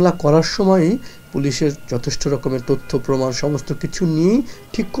 মামলা করার সময়ই পুলিশের যথেষ্ট রকমের তথ্য প্রমাণ সমস্ত কিছু নিয়েই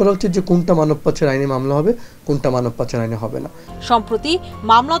ঠিক করা উচিত যে কোনটা মানব পাচার আইনে মামলা হবে, কোনটা মানব পাচার আইনে হবে না। সম্প্রতি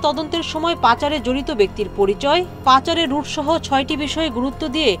মামলা তদন্তের সময় পাচারে জড়িত ব্যক্তির পরিচয়, পাচারের রুট সহ 6টি বিষয়ে গুরুত্ব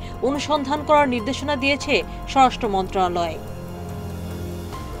দিয়ে অনুসন্ধান করার নির্দেশনা দিয়েছে স্বরাষ্ট্র মন্ত্রণালয়।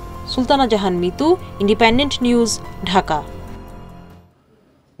 সুলতানা জাহান মিতু, ইন্ডিপেন্ডেন্ট নিউজ, ঢাকা।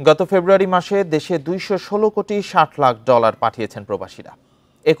 গত ফেব্রুয়ারি মাসে দেশে 216 কোটি 60 লাখ ডলার পাঠিয়েছেন প্রবাসীরা।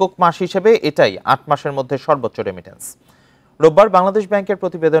 একক মাস হিসেবে এটাই 8 মাসের মধ্যে সর্বোচ্চ রেমিটেন্স। রোববার বাংলাদেশ ব্যাংকের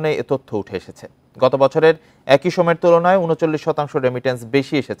প্রতিবেদনে এ তথ্য উঠে এসেছে। গত বছরের একই সময়ের তুলনায় 39% রেমিটেন্স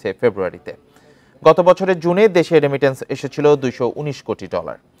বেশি এসেছে ফেব্রুয়ারিতে। গত বছরের জুনে দেশে রেমিটেন্স এসেছিল 219 কোটি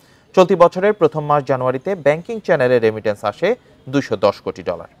ডলার। চলতি বছরের প্রথম মাস জানুয়ারিতে ব্যাংকিং চ্যানেলে রেমিটেন্স আসে 210 কোটি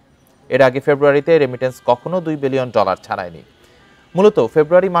ডলার। এর আগে ফেব্রুয়ারিতে রেমিটেন্স কখনো $2 বিলিয়ন ছাড়ায়নি। মূলত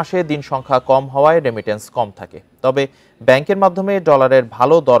ফেব্রুয়ারি মাসে দিন সংখ্যা কম হওয়ায় রেমিটেন্স কম থাকে। তবে ব্যাংকের মাধ্যমে ডলারের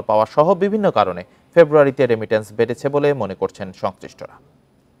ভালো দর পাওয়া সহ বিভিন্ন কারণে ফেব্রুয়ারিতে রেমিটেন্স বেড়েছে বলে মনে করছেন সংশ্লিষ্টরা।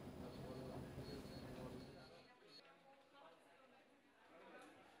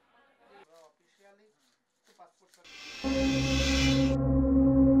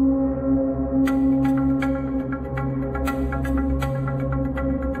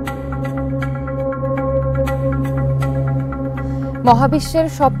 মহাবিশ্বের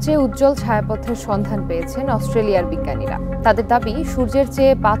সবচেয়ে উজ্জ্বল ছায়াপথের সন্ধান পেয়েছেন অস্ট্রেলিয়ার বিজ্ঞানীরা। তাদের দাবি সূর্যের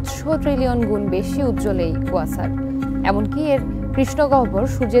চেয়ে 500 ট্রিলিয়ন গুণ বেশি উজ্জ্বল এই কুয়াশার। এমনকি এর কৃষ্ণগহ্বর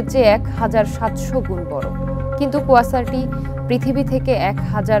সূর্যের চেয়ে 1700 গুণ বড়। কিন্তু কুয়াশাটি পৃথিবী থেকে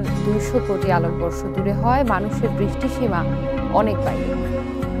 1200 কোটি আলোকবর্ষ দূরে হয় মানুষের দৃষ্টিসীমা অনেক বাইরে।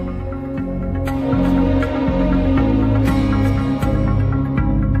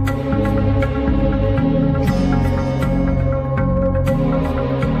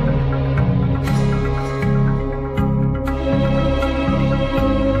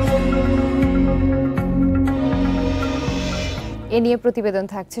 এ নিয়ে প্রতিবেদন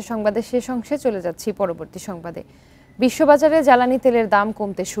থাকছে সংবাদের শেষ অংশে। চলে যাচ্ছি পরবর্তী সংবাদে। বিশ্ববাজারে জ্বালানি তেলের দাম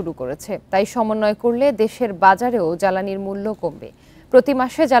কমতে শুরু করেছে, তাই সমন্বয় করলে দেশের বাজারেও জ্বালানির মূল্য কমবে। প্রতি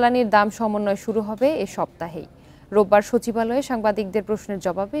মাসে জ্বালানির দাম সমন্বয় শুরু হবে এ সপ্তাহেই। রোববার সচিবালয়ে সাংবাদিকদের প্রশ্নের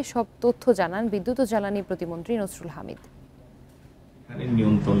জবাবে সব তথ্য জানান বিদ্যুৎ ও জ্বালানি প্রতিমন্ত্রী নসরুল হামিদ।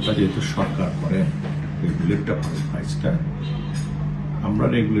 নিয়ন্ত্রণটা যেহেতু সরকার করে, রেগুলেটটা প্রাইসটা আমরা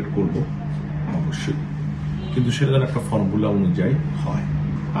রেগুলেট করব অবশ্যই, কিন্তু সেটা যেন একটা ফর্মুলা অনুযায়ী হয়।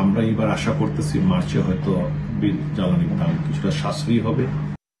 আমরা এবার আশা করতেছি মার্চে হয়তো জ্বালানির দাম কিছুটা সাশ্রয়ী হবে।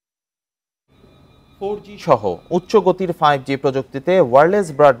 4G সহ উচ্চ গতির 5G প্রযুক্তিতে ওয়্যারলেস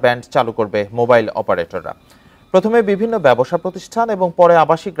ব্রডব্যান্ড চালু করবে মোবাইল অপারেটররা। প্রথমে বিভিন্ন ব্যবসা প্রতিষ্ঠান এবং পরে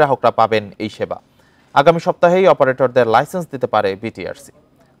আবাসিক গ্রাহকরা পাবেন এই সেবা। আগামী সপ্তাহেই অপারেটরদের লাইসেন্স দিতে পারে বিটিআরসি।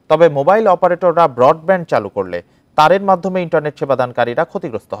 তবে মোবাইল অপারেটররা ব্রডব্যান্ড চালু করলে তারের মাধ্যমে ইন্টারনেট সেবাদানকারীরা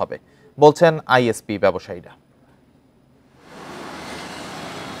ক্ষতিগ্রস্ত হবে বলছেন আইএসপি ব্যবসায়ীরা।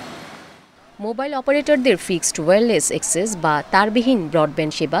 মোবাইল অপারেটরদের ফিক্সড ওয়্যারলেস অ্যাক্সেস বা তারবিহীন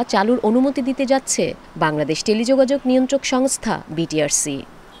ব্রডব্যান্ড সেবা চালুর অনুমতি দিতে যাচ্ছে বাংলাদেশ টেলিযোগাযোগ নিয়ন্ত্রক সংস্থা বিটিআরসি।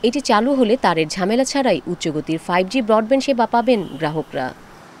 এটি চালু হলে তারের ঝামেলা ছাড়াই উচ্চগতির 5G ব্রডব্যান্ড সেবা পাবেন গ্রাহকরা।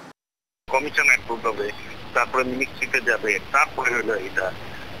 কমিশন অ্যাপ্রুভ হবে, তারপরে মিনিস্ট্রিতে যাবে, তারপরে হলো এটা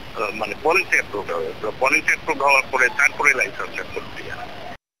মানে পলিসি অ্যাপ্রুভ হবে। পলিসি অ্যাপ্রুভ হওয়ার পরে তারপরে লাইসেন্স করতে হবে।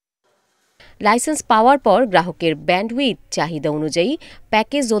 লাইসেন্স পাওয়ার পর গ্রাহকের ব্যান্ডউইথ চাহিদা অনুযায়ী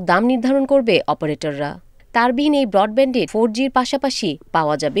প্যাকেজ ও দাম নির্ধারণ করবে অপারেটররা। তারবিহীন এই ব্রডব্যান্ডে 4Gর পাশাপাশি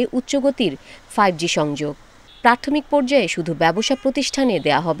পাওয়া যাবে উচ্চগতির 5G সংযোগ। প্রাথমিক পর্যায়ে শুধু ব্যবসা প্রতিষ্ঠানে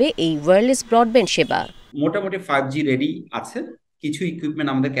দেয়া হবে এই ওয়্যারলেস ব্রডব্যান্ড সেবা। মোটামুটি 5G রেডি আছে, কিছু ইকুইপমেন্ট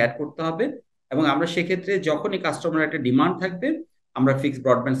আমাদেরকে অ্যাড করতে হবে এবং আমরা সেক্ষেত্রে যখনই কাস্টমারের একটা ডিমান্ড থাকবে আমরা ফিক্সড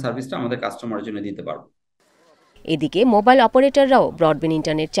ব্রডব্যান্ড সার্ভিসটা আমাদের কাস্টমারের জন্য দিতে পারবো। এদিকে মোবাইল অপারেটররাও ব্রডব্যান্ড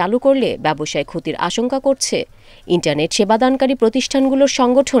ইন্টারনেট চালু করলে ব্যবসায় ক্ষতির আশঙ্কা করছে ইন্টারনেট সেবাদানকারী প্রতিষ্ঠানগুলোর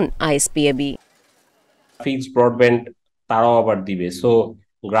সংগঠন আইএসপিএবি। ফিক্সড ব্রডব্যান্ড তারাও আবার দিবে, সো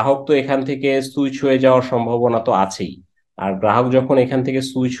গ্রাহক তো এখান থেকে সুইচ হয়ে যাওয়ার সম্ভাবনা তো আছেই। আর গ্রাহক যখন এখান থেকে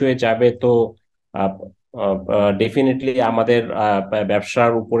সুইচ হয়ে যাবে তো ডেফিনেটলি আমাদের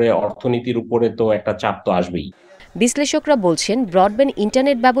ব্যবসার উপরে, অর্থনীতির উপরে তো একটা চাপ তো আসবেই। বিশ্লেষকরা বলছেন ব্রডব্যান্ড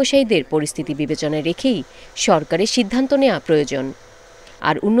ইন্টারনেট ব্যবসায়ীদের পরিস্থিতি বিবেচনায় রেখেই সরকারের সিদ্ধান্ত নেওয়া প্রয়োজন।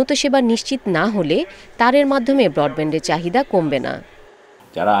 আর উন্নত সেবা নিশ্চিত না হলে তারের মাধ্যমে ব্রডব্যান্ডের চাহিদা কমবে না।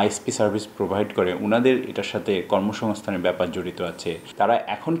 যারা আইএসপি সার্ভিস প্রোভাইড করে ওনাদের এটার সাথে কর্মসংস্থানের ব্যাপার জড়িত আছে। তারা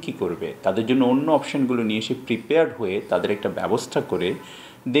এখন কি করবে, তাদের জন্য অন্য অপশনগুলো নিয়ে এসে প্রিপেয়ার্ড হয়ে তাদের একটা ব্যবস্থা করে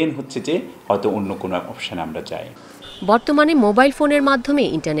দেন হচ্ছে যে হয়তো অন্য কোনো অপশানে আমরা যাই। বর্তমানে মোবাইল ফোনের মাধ্যমে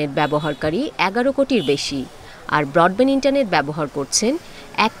ইন্টারনেট ব্যবহারকারী 11 কোটির বেশি, আর ব্রডব্যান্ড ইন্টারনেট ব্যবহার করছেন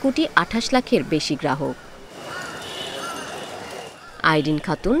 1,28,00,000-এর বেশি গ্রাহক। Irin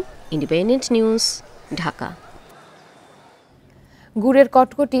Khatun, independent news, Dhaka. গুড়ের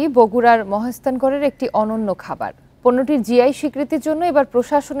কটকটি বগুড়ার মহাস্থানগড়ের একটি অনন্য খাবার। পণ্যটির জিআই স্বীকৃতির জন্য এবার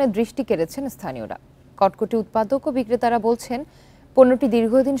প্রশাসনের দৃষ্টি কেড়েছেন স্থানীয়রা। কটকটি উৎপাদক ও বিক্রেতারা বলছেন, পণ্যটি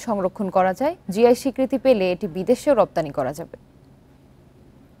দীর্ঘদিন সংরক্ষণ করা যায়। জিআই স্বীকৃতি পেলে এটি বিদেশেও রপ্তানি করা যাবে।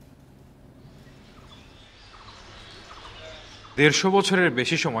 ১৫০ বছরের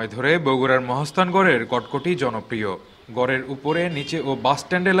বেশি সময় ধরে বগুড়ার মহাস্থানগড়ের কটকটি জনপ্রিয়। গড়ের উপরে, নিচে ও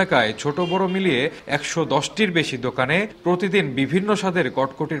বাসস্ট্যান্ড এলাকায় ছোট বড় মিলিয়ে ১১০টির বেশি দোকানে প্রতিদিন বিভিন্ন স্বাদের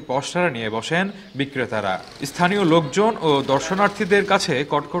কটকটির পসরা নিয়ে বসেন বিক্রেতারা। স্থানীয় লোকজন ও দর্শনার্থীদের কাছে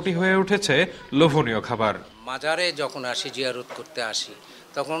কটকটি হয়ে উঠেছে লোভনীয় খাবার। মাজারে যখন আসি, জিয়ারত করতে আসি,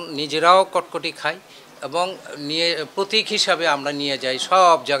 তখন নিজেরাও কটকটি খাই এবং নিয়ে প্রতীক হিসাবে আমরা নিয়ে যাই,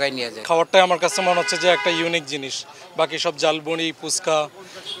 সব জায়গায় নিয়ে যাই। খাবারটাই আমার কাছে মনে হচ্ছে যে একটা ইউনিক জিনিস। বাকি সব জালবড়ি, ফুচকা,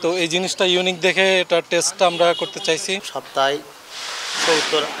 তো এই জিনিসটা ইউনিক দেখে এটা টেস্টটা আমরা করতে চাইছি। সপ্তাহে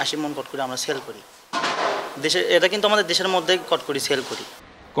 70-80 মন কটকটি আমরা সেল করি। এটা কিন্তু আমাদের দেশের মধ্যে কটকটি সেল করি।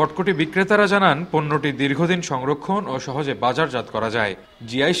 কটকটি বিক্রেতারা জানান, পণ্যটি দীর্ঘদিন সংরক্ষণ ও সহজে বাজারজাত করা যায়।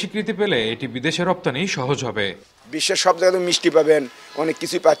 জিআই স্বীকৃতি পেলে এটি বিদেশে রপ্তানি সহজ হবে। বিশ্বের সব জায়গায় মিষ্টি পাবেন, অনেক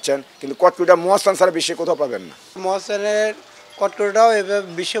কিছুই পাচ্ছেন, কিন্তু কটকটিটা মহাস্থান ছাড়া বিশ্বে কোথাও পাবেন না। মহাস্থানের কটকটিটাও এভাবে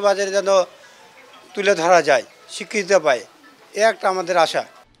বিশ্ব বাজারে যেন তুলে ধরা যায়, স্বীকৃতি পায়, এ একটা আমাদের আশা।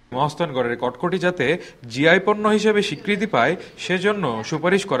 মহাস্থানগড়ের কটকটি যাতে জিআই পণ্য হিসেবে স্বীকৃতি পায়, সেজন্য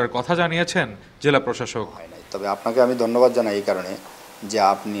সুপারিশ করার কথা জানিয়েছেন জেলা প্রশাসক। তবে আপনাকে আমি ধন্যবাদ জানাই এই কারণে যে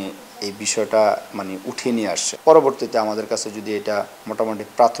আপনি এই বিষয়টা উঠিয়ে নিয়ে আসছে। পরবর্তীতে আমাদের কাছে যদি এটা মোটামুটি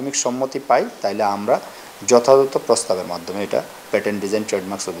প্রাথমিক সম্মতি পাই, তাইলে আমরা যথাযথ প্রস্তাবের মাধ্যমে এটা প্যাটেন্ট ডিজাইন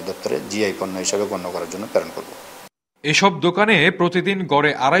ট্রেডমার্কস অধিদপ্তরে জিআই পণ্য হিসেবে গণ্য করার জন্য প্রেরণ করব। এসব দোকানে প্রতিদিন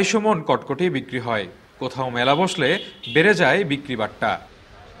গড়ে 250 মন কটকটি বিক্রি হয়। কোথাও মেলা বসলে বেড়ে যায় বিক্রি বাট্টা।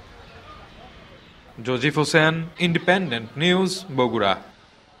 জজিফ হোসেন, ইন্ডিপেন্ডেন্ট নিউজ, বগুড়া।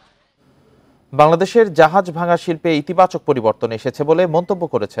 বাংলাদেশের জাহাজ ভাঙা শিল্পে ইতিবাচক পরিবর্তন এসেছে বলে মন্তব্য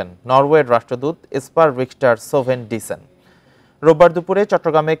করেছেন নরওয়ের রাষ্ট্রদূত এসপার রিক্টার সোভেন ডিসেন। রোববার দুপুরে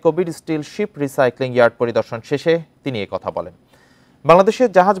চট্টগ্রামে কবির স্টিল শিপ রিসাইক্লিং ইয়ার্ড পরিদর্শন শেষে তিনি কথা বলেন। বাংলাদেশের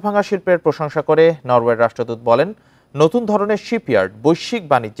জাহাজ ভাঙা শিল্পের প্রশংসা করে নরওয়ের রাষ্ট্রদূত বলেন, নতুন ধরনের শিপইয়ার্ড বৈশ্বিক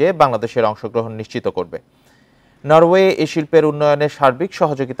বাণিজ্যে বাংলাদেশের অংশগ্রহণ নিশ্চিত করবে। নরওয়ে এই শিল্পের উন্নয়নে সার্বিক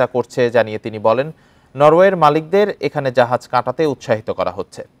সহযোগিতা করছে জানিয়ে তিনি বলেন, নরওয়ের মালিকদের এখানে জাহাজ কাটাতে উৎসাহিত করা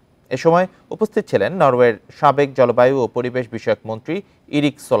হচ্ছে। এ সময় উপস্থিত ছিলেন নরওয়ের সাবেক জলবায়ু ও পরিবেশ বিষয়ক মন্ত্রী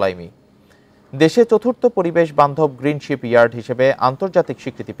ইরিক সোলাইমি। দেশে চতুর্থ পরিবেশ বান্ধব গ্রিন শিপ ইয়ার্ড হিসেবে আন্তর্জাতিক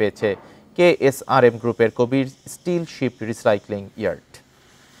স্বীকৃতি পেয়েছে KSRM গ্রুপের কবির স্টিল শিপ রিসাইক্লিং ইয়ার্ড।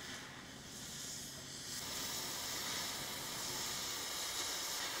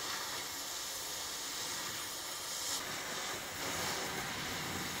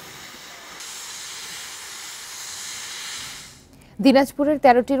 দিনাজপুরের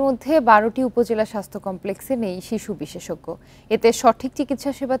 13টির মধ্যে 12টি উপজেলা স্বাস্থ্য কমপ্লেক্সে নেই শিশু বিশেষজ্ঞ। এতে সঠিক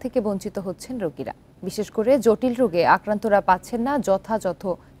চিকিৎসা সেবা থেকে বঞ্চিত হচ্ছেন রোগীরা। বিশেষ করে জটিল রোগে আক্রান্তরা পাচ্ছেন না যথাযথ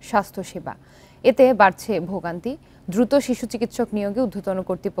স্বাস্থ্য সেবা। এতে বাড়ছে ভোগান্তি। দ্রুত শিশু চিকিৎসক নিয়োগে ঊর্ধ্বতন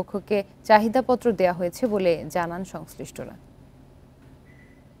কর্তৃপক্ষকে চাহিদাপত্র দেওয়া হয়েছে বলে জানান সংশ্লিষ্টরা।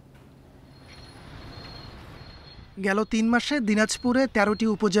 গেল 3 মাসে দিনাজপুরে 13টি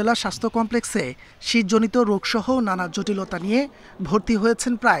উপজেলা স্বাস্থ্য কমপ্লেক্সে শীতজনিত রোগসহ নানা জটিলতা নিয়ে ভর্তি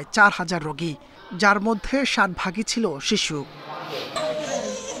হয়েছেন প্রায় 4000 রোগী, যার মধ্যে 60 ভাগই ছিল শিশু।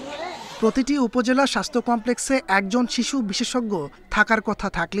 প্রতিটি উপজেলা স্বাস্থ্য কমপ্লেক্সে একজন শিশু বিশেষজ্ঞ থাকার কথা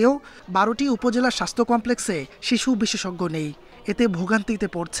থাকলেও 12টি উপজেলা স্বাস্থ্য কমপ্লেক্সে শিশু বিশেষজ্ঞ নেই। এতে ভোগান্তিতে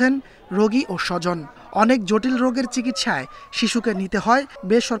পড়ছেন রোগী ও স্বজন। অনেক জটিল রোগের চিকিৎসায় শিশুকে নিতে হয়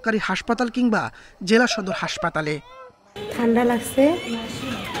বেসরকারি হাসপাতাল কিংবা জেলা সদর হাসপাতালে। ঠান্ডা লাগছে,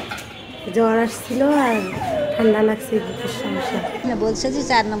 জ্বর আসছিল আর ঠান্ডা লাগছে, সমস্যা বলছে যে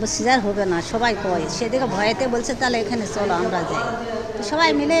 4 নম্বর সিজার হবে না, সবাই কয়, সেদিকে ভয়েতে বলছে তাহলে এখানে চলো আমরা যাই। সবাই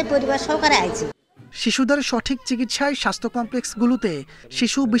মিলে পরিবার সহকারে আইছি। শিশুদের সঠিক চিকিৎসায় স্বাস্থ্য কমপ্লেক্সগুলোতে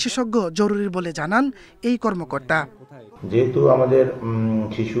শিশু বিশেষজ্ঞ জরুরি বলে জানান এই কর্মকর্তা। যেহেতু আমাদের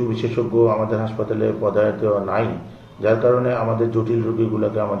শিশু বিশেষজ্ঞ আমাদের হাসপাতালে পদায়িত নাই, যার কারণে আমাদের জটিল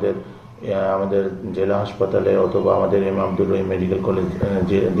রোগীগুলোকে আমাদের জেলা হাসপাতালে অথবা আমাদের M Abdur Rahim medical college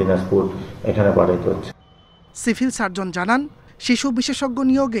Dinajpur এখানে পাঠাইতে হচ্ছে। সিভিল সার্জন জানান, শিশু বিশেষজ্ঞ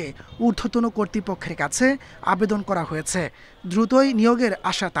নিয়োগে ঊর্ধ্বতন কর্তৃপক্ষের কাছে আবেদন করা হয়েছে। দ্রুতই নিয়োগের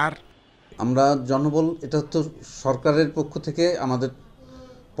আশা তার। আমরা জনবল, এটা তো সরকারের পক্ষ থেকে আমাদের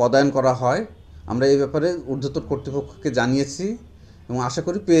পদায়ন করা হয়। আমরা এই ব্যাপারে ঊর্ধ্বতন কর্তৃপক্ষকে জানিয়েছি এবং আশা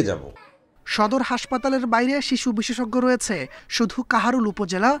করি পেয়ে যাব। সদর হাসপাতালের বাইরে শিশু বিশেষজ্ঞ রয়েছে শুধু কাহারুল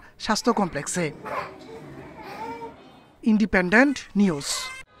উপজেলা স্বাস্থ্য কমপ্লেক্সে। Independent news.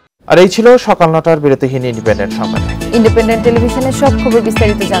 আর এই ছিল সকাল ৯টার বিরতিহীন ইন্ডিপেন্ডেন্ট সংবাদ। ইন্ডিপেন্ডেন্ট টেলিভিশনের সব খবর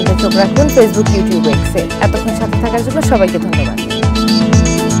বিস্তারিত জানতে চোখ রাখুন ফেসবুক, ইউটিউব, এক্সে। এতক্ষণ সাথে থাকার জন্য সবাইকে ধন্যবাদ।